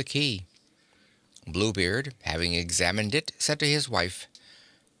him the key. Bluebeard, having examined it, said to his wife,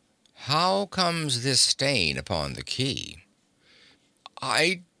 "How comes this stain upon the key?"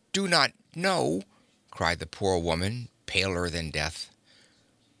 I do not know," cried the poor woman, paler than death.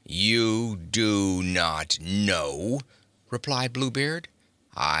 "You do not know," replied Bluebeard.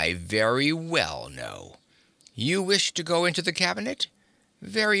 "I very well know. You wish to go into the cabinet?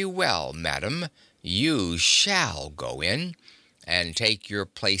 Very well, madam. You shall go in, and take your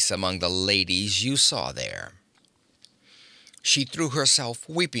place among the ladies you saw there." She threw herself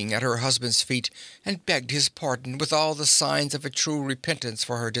weeping at her husband's feet and begged his pardon with all the signs of a true repentance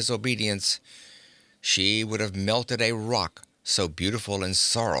for her disobedience. She would have melted a rock, so beautiful and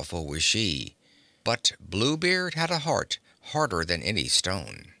sorrowful was she. But Bluebeard had a heart harder than any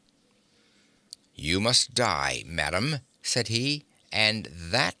stone. "You must die, madam," said he, "and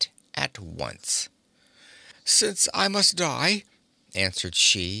that at once." "Since I must die," answered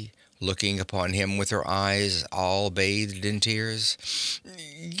she, looking upon him with her eyes all bathed in tears,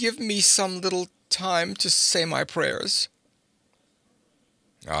 "give me some little time to say my prayers."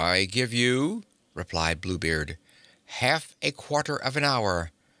 "I give you," replied Bluebeard, "half a quarter of an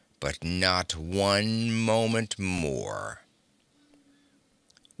hour, but not one moment more."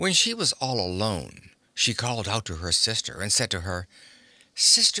 When she was all alone, she called out to her sister and said to her,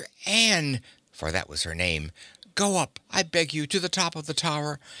 "Sister Anne," for that was her name, "go up, I beg you, to the top of the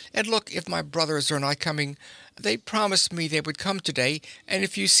tower, and look if my brothers are not coming. They promised me they would come today, and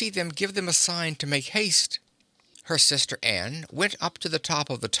if you see them, give them a sign to make haste." Her sister Anne went up to the top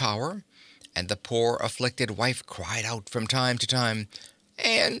of the tower, and the poor afflicted wife cried out from time to time,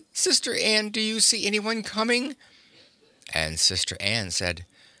 "Anne, Sister Anne, do you see anyone coming?" And Sister Anne said,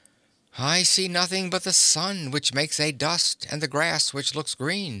 "I see nothing but the sun, which makes a dust, and the grass, which looks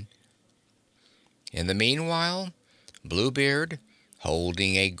green." In the meanwhile, Bluebeard,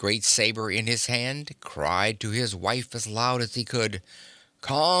 holding a great saber in his hand, cried to his wife as loud as he could,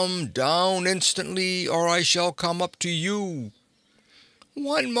 "Come down instantly, or I shall come up to you."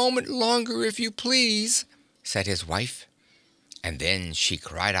 "One moment longer, if you please," said his wife. And then she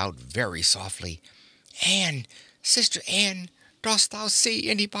cried out very softly, "Anne, Sister Anne, dost thou see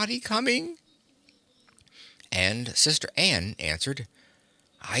anybody coming?" And Sister Anne answered,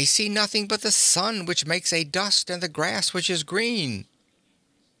 "I see nothing but the sun, which makes a dust, and the grass, which is green."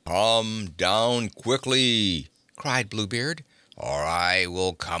 "Come down quickly," cried Bluebeard, "or I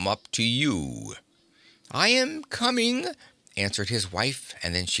will come up to you." "I am coming," answered his wife,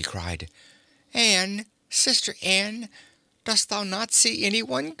 and then she cried, "Anne, Sister Anne, dost thou not see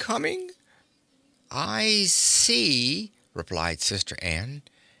anyone coming?" "I see," replied Sister Anne,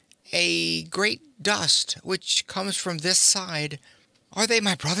 "a great dust which comes from this side. Are they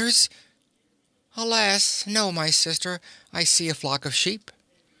my brothers?" "Alas, no, my sister. I see a flock of sheep."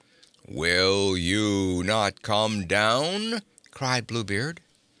 "Will you not come down?" cried Bluebeard.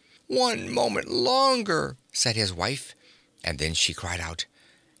 "One moment longer," said his wife, and then she cried out,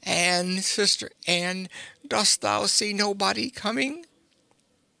 "Anne, Sister Anne, dost thou see nobody coming?"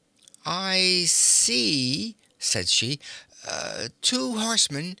 "I see," said she, "two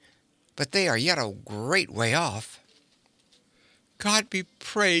horsemen, but they are yet a great way off." "God be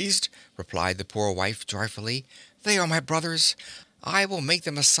praised," replied the poor wife joyfully. "They are my brothers. I will make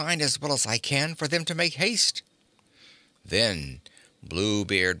them a sign as well as I can for them to make haste." Then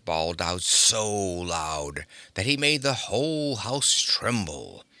Bluebeard bawled out so loud that he made the whole house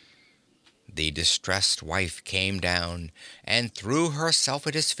tremble. The distressed wife came down and threw herself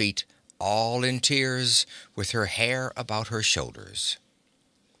at his feet, all in tears, with her hair about her shoulders.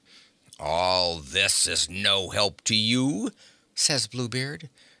 "All this is no help to you," says Bluebeard.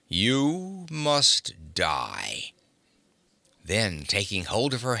 "You must die." Then, taking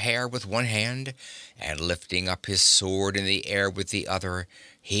hold of her hair with one hand and lifting up his sword in the air with the other,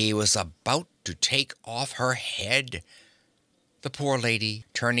 he was about to take off her head. The poor lady,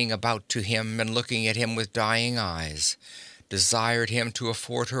 turning about to him and looking at him with dying eyes, desired him to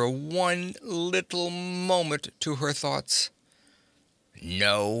afford her one little moment to her thoughts.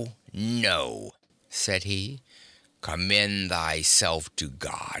 "No, no," said he, "commend thyself to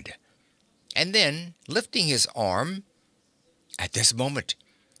God." And then, lifting his arm, at this moment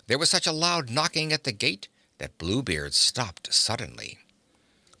there was such a loud knocking at the gate that Bluebeard stopped suddenly.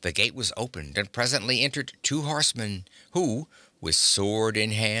 The gate was opened, and presently entered two horsemen, who, with sword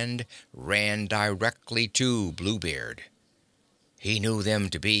in hand, ran directly to Bluebeard. He knew them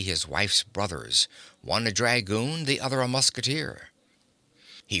to be his wife's brothers, one a dragoon, the other a musketeer.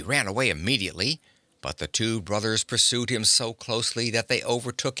 He ran away immediately, but the two brothers pursued him so closely that they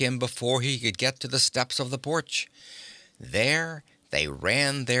overtook him before he could get to the steps of the porch. There they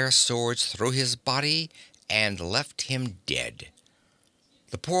ran their swords through his body and left him dead.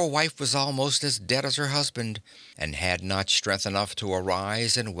 The poor wife was almost as dead as her husband, and had not strength enough to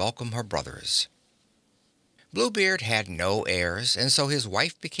arise and welcome her brothers. Bluebeard had no heirs, and so his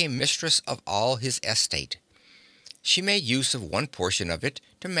wife became mistress of all his estate. She made use of one portion of it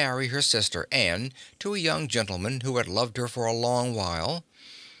to marry her sister Anne to a young gentleman who had loved her for a long while,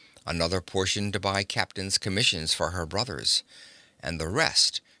 another portion to buy captain's commissions for her brothers, and the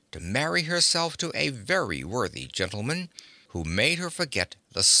rest to marry herself to a very worthy gentleman who made her forget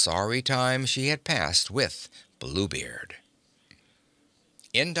the sorry time she had passed with Bluebeard.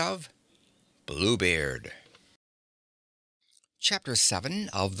 End of Bluebeard. Chapter 7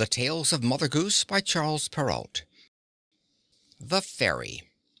 of The Tales of Mother Goose by Charles Perrault. The Fairy.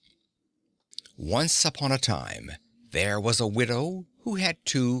 Once upon a time there was a widow who had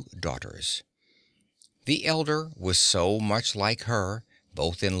 2 daughters. The elder was so much like her,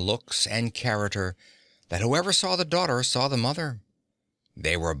 both in looks and character, that whoever saw the daughter saw the mother.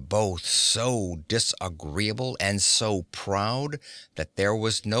 They were both so disagreeable and so proud that there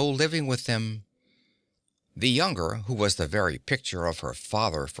was no living with them. The younger, who was the very picture of her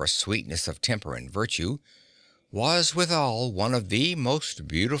father for sweetness of temper and virtue, was withal one of the most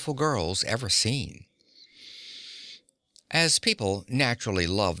beautiful girls ever seen. As people naturally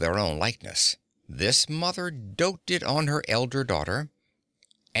love their own likeness, this mother doted on her elder daughter,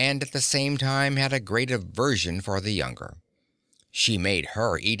 and at the same time had a great aversion for the younger. She made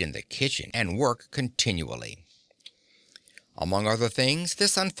her eat in the kitchen and work continually. Among other things,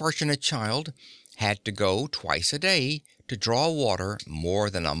 this unfortunate child had to go twice a day to draw water more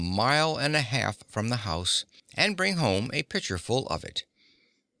than 1.5 miles from the house, and bring home a pitcher full of it.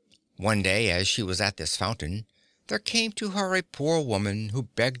 One day, as she was at this fountain, there came to her a poor woman who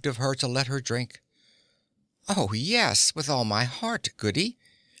begged of her to let her drink. "Oh, yes, with all my heart, Goody,"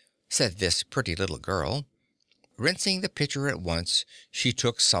 said this pretty little girl. Rinsing the pitcher at once, she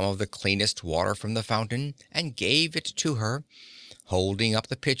took some of the cleanest water from the fountain and gave it to her, holding up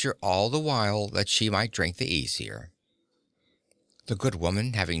the pitcher all the while that she might drink the easier. The good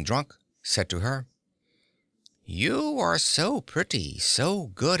woman, having drunk, said to her, "You are so pretty, so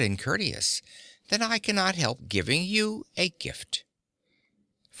good and courteous, that I cannot help giving you a gift."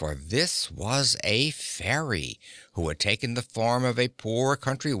 For this was a fairy who had taken the form of a poor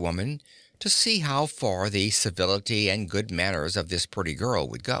country woman to see how far the civility and good manners of this pretty girl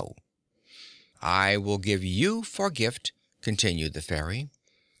would go. "I will give you for gift," continued the fairy,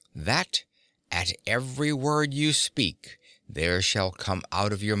 "that at every word you speak there shall come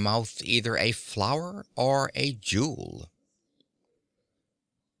out of your mouth either a flower or a jewel."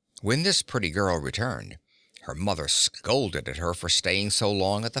 When this pretty girl returned, her mother scolded at her for staying so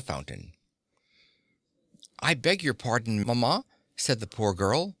long at the fountain. "I beg your pardon, Mamma," said the poor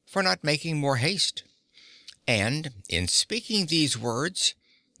girl, "for not making more haste." And in speaking these words,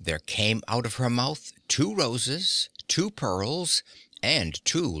 there came out of her mouth 2 roses, 2 pearls, and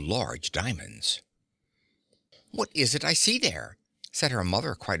 2 large diamonds. "What is it I see there?" said her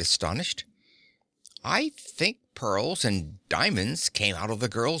mother, quite astonished. "I think pearls and diamonds came out of the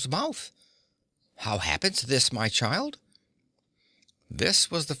girl's mouth. How happens this, my child?" This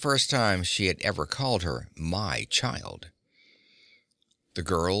was the first time she had ever called her "my child." The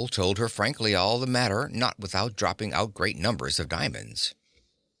girl told her frankly all the matter, not without dropping out great numbers of diamonds.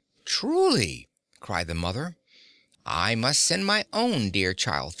 "Truly," cried the mother, "I must send my own dear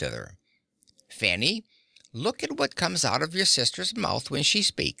child thither. Fanny, look at what comes out of your sister's mouth when she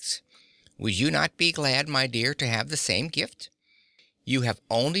speaks. Would you not be glad, my dear, to have the same gift? You have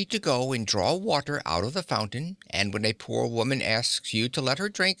only to go and draw water out of the fountain, and when a poor woman asks you to let her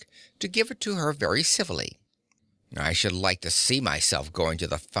drink, to give it to her very civilly." "I should like to see myself going to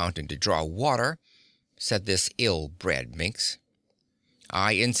the fountain to draw water," said this ill-bred minx.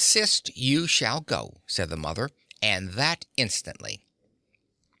 "I insist you shall go," said the mother, "and that instantly."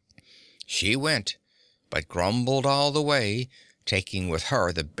 She went, but grumbled all the way, taking with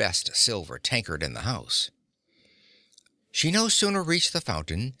her the best silver tankard in the house. She no sooner reached the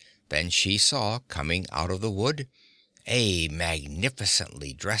fountain than she saw, coming out of the wood, a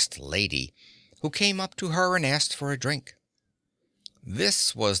magnificently dressed lady, who came up to her and asked for a drink.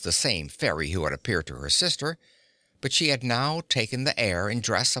 This was the same fairy who had appeared to her sister, but she had now taken the air and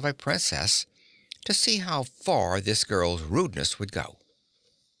dress of a princess, to see how far this girl's rudeness would go.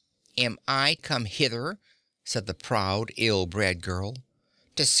 "Am I come hither," said the proud, ill-bred girl,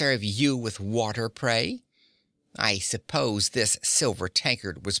 "to serve you with water, pray? I suppose this silver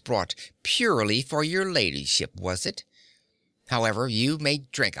tankard was brought purely for your ladyship, was it? However, you may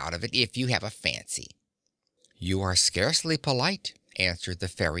drink out of it if you have a fancy." "You are scarcely polite," answered the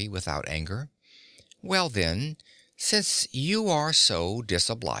fairy without anger. "Well then, Since you are so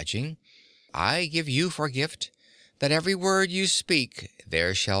disobliging, I give you for gift that every word you speak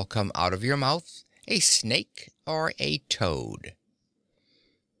there shall come out of your mouth a snake or a toad."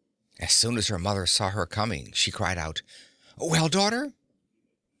 As soon as her mother saw her coming, she cried out, "Well, daughter?"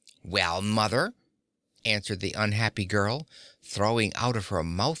 "Well, mother," answered the unhappy girl, throwing out of her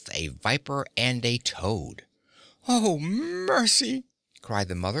mouth a viper and a toad. "Oh, mercy!" cried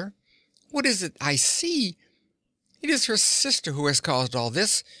the mother. "What is it I see? It is her sister who has caused all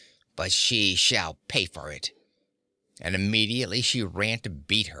this, but she shall pay for it." And immediately she ran to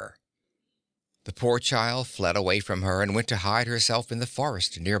beat her. The poor child fled away from her and went to hide herself in the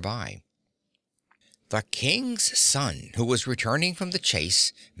forest near by. The king's son, who was returning from the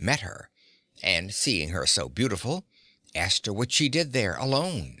chase, met her, and seeing her so beautiful, asked her what she did there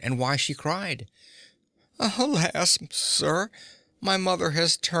alone and why she cried. "Alas, sir, my mother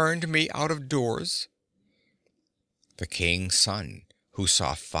has turned me out of doors." The king's son, who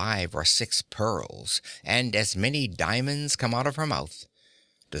saw 5 or 6 pearls and as many diamonds come out of her mouth,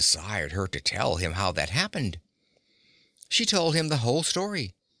 desired her to tell him how that happened. She told him the whole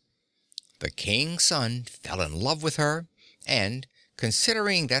story. The king's son fell in love with her, and,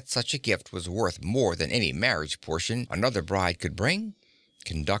 considering that such a gift was worth more than any marriage portion another bride could bring,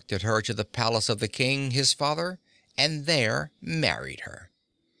 conducted her to the palace of the king, his father, and there married her.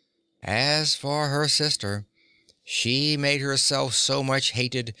 As for her sister, she made herself so much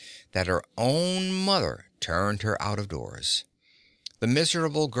hated that her own mother turned her out of doors. The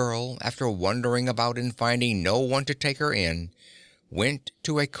miserable girl, after wandering about and finding no one to take her in, went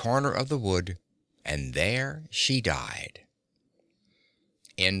to a corner of the wood, and there she died.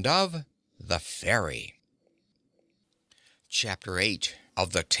 End of The Fairy. Chapter 8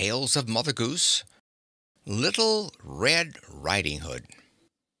 of the Tales of Mother Goose. Little Red Riding Hood.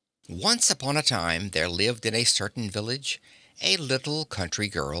 Once upon a time there lived in a certain village a little country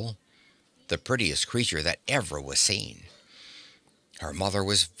girl, the prettiest creature that ever was seen. Her mother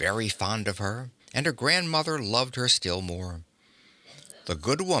was very fond of her, and her grandmother loved her still more. The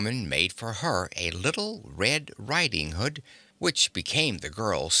good woman made for her a little Red Riding Hood, which became the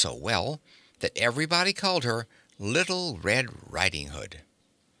girl so well that everybody called her Little Red Riding Hood.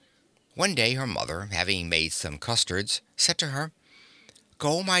 One day her mother, having made some custards, said to her,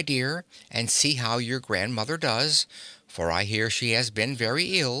 "Go, my dear, and see how your grandmother does, for I hear she has been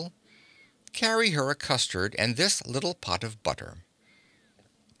very ill. Carry her a custard and this little pot of butter."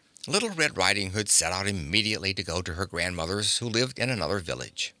 Little Red Riding Hood set out immediately to go to her grandmother's, who lived in another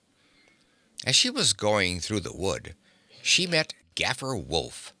village. As she was going through the wood, she met Gaffer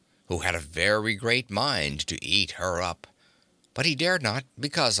Wolf, who had a very great mind to eat her up, but he dared not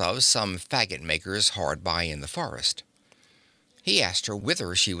because of some faggot makers hard by in the forest. He asked her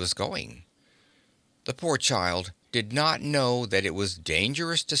whither she was going. The poor child did not know that it was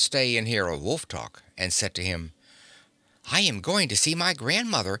dangerous to stay and hear a wolf talk, and said to him, "I am going to see my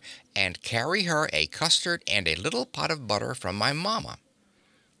grandmother and carry her a custard and a little pot of butter from my mamma."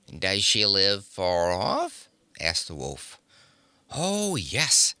 "Does she live far off?" asked the wolf. "Oh,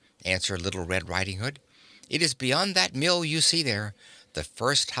 yes," answered Little Red Riding Hood. "It is beyond that mill you see there, the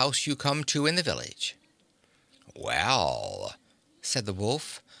first house you come to in the village." "Well," said the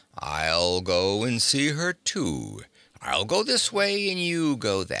wolf, "I'll go and see her too. I'll go this way and you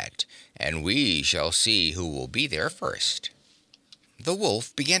go that, and we shall see who will be there first." The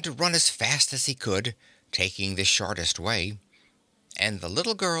wolf began to run as fast as he could, taking the shortest way, and the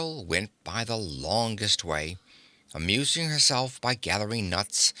little girl went by the longest way, amusing herself by gathering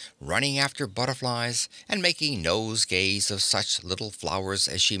nuts, running after butterflies, and making nosegays of such little flowers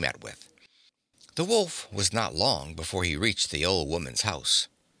as she met with. The wolf was not long before he reached the old woman's house.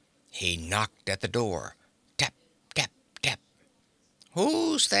 He knocked at the door. Tap, tap, tap.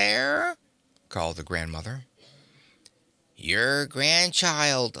 "Who's there?" called the grandmother. "Your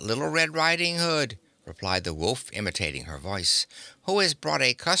grandchild, Little Red Riding Hood," replied the wolf, imitating her voice, "who has brought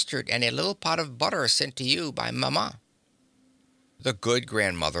a custard and a little pot of butter sent to you by Mamma." The good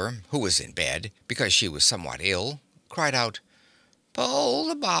grandmother, who was in bed because she was somewhat ill, cried out, "Pull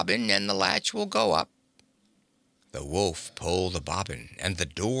the bobbin and the latch will go up." The wolf pulled the bobbin and the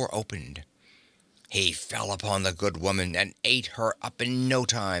door opened. He fell upon the good woman and ate her up in no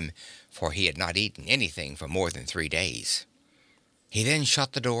time, for he had not eaten anything for more than 3 days. He then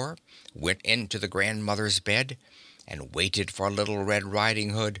shut the door, went into the grandmother's bed, and waited for Little Red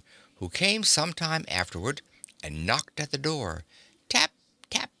Riding Hood, who came some time afterward and knocked at the door. Tap,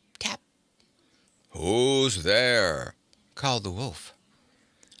 tap, tap. "Who's there?" called the wolf.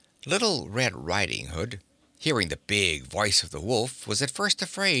 Little Red Riding Hood, hearing the big voice of the wolf, was at first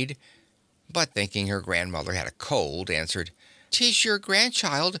afraid, but thinking her grandmother had a cold, answered, "'Tis your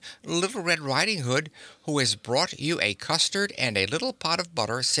grandchild, Little Red Riding Hood, who has brought you a custard and a little pot of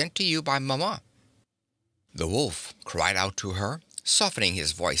butter sent to you by Mamma." The wolf cried out to her, softening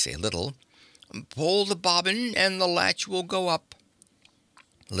his voice a little, "Pull the bobbin and the latch will go up."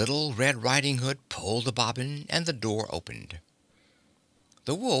 Little Red Riding Hood pulled the bobbin and the door opened.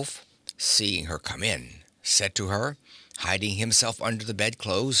 The wolf, seeing her come in, said to her, hiding himself under the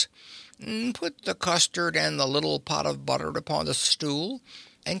bedclothes, "Put the custard and the little pot of butter upon the stool,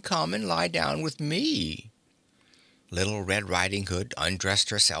 and come and lie down with me." Little Red Riding Hood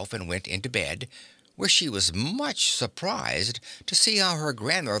undressed herself and went into bed, where she was much surprised to see how her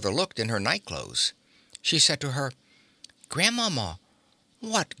grandmother looked in her nightclothes. She said to her, "Grandmamma,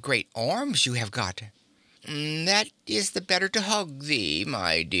 what great arms you have got!" "That is the better to hug thee,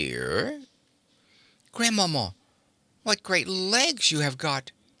 my dear." "Grandmamma, what great legs you have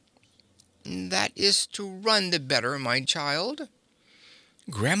got!" "That is to run the better, my child."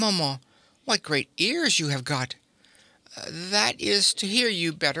 "Grandmamma, what great ears you have got!" "That is to hear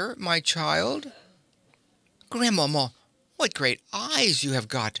you better, my child." "Grandmamma, what great eyes you have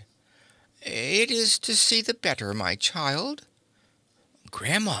got!" "It is to see the better, my child."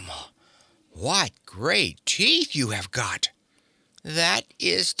 "Grandmamma, what great teeth you have got!" "That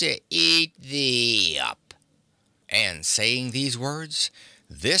is to eat thee up." And saying these words,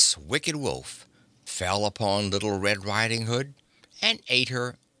 this wicked wolf fell upon Little Red Riding Hood and ate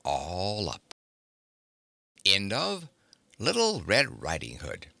her all up. End of Little Red Riding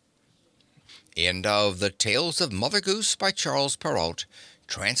Hood. End of The Tales of Mother Goose by Charles Perrault,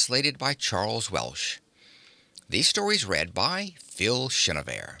 translated by Charles Welsh. These stories read by Phil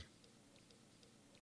Chenevert.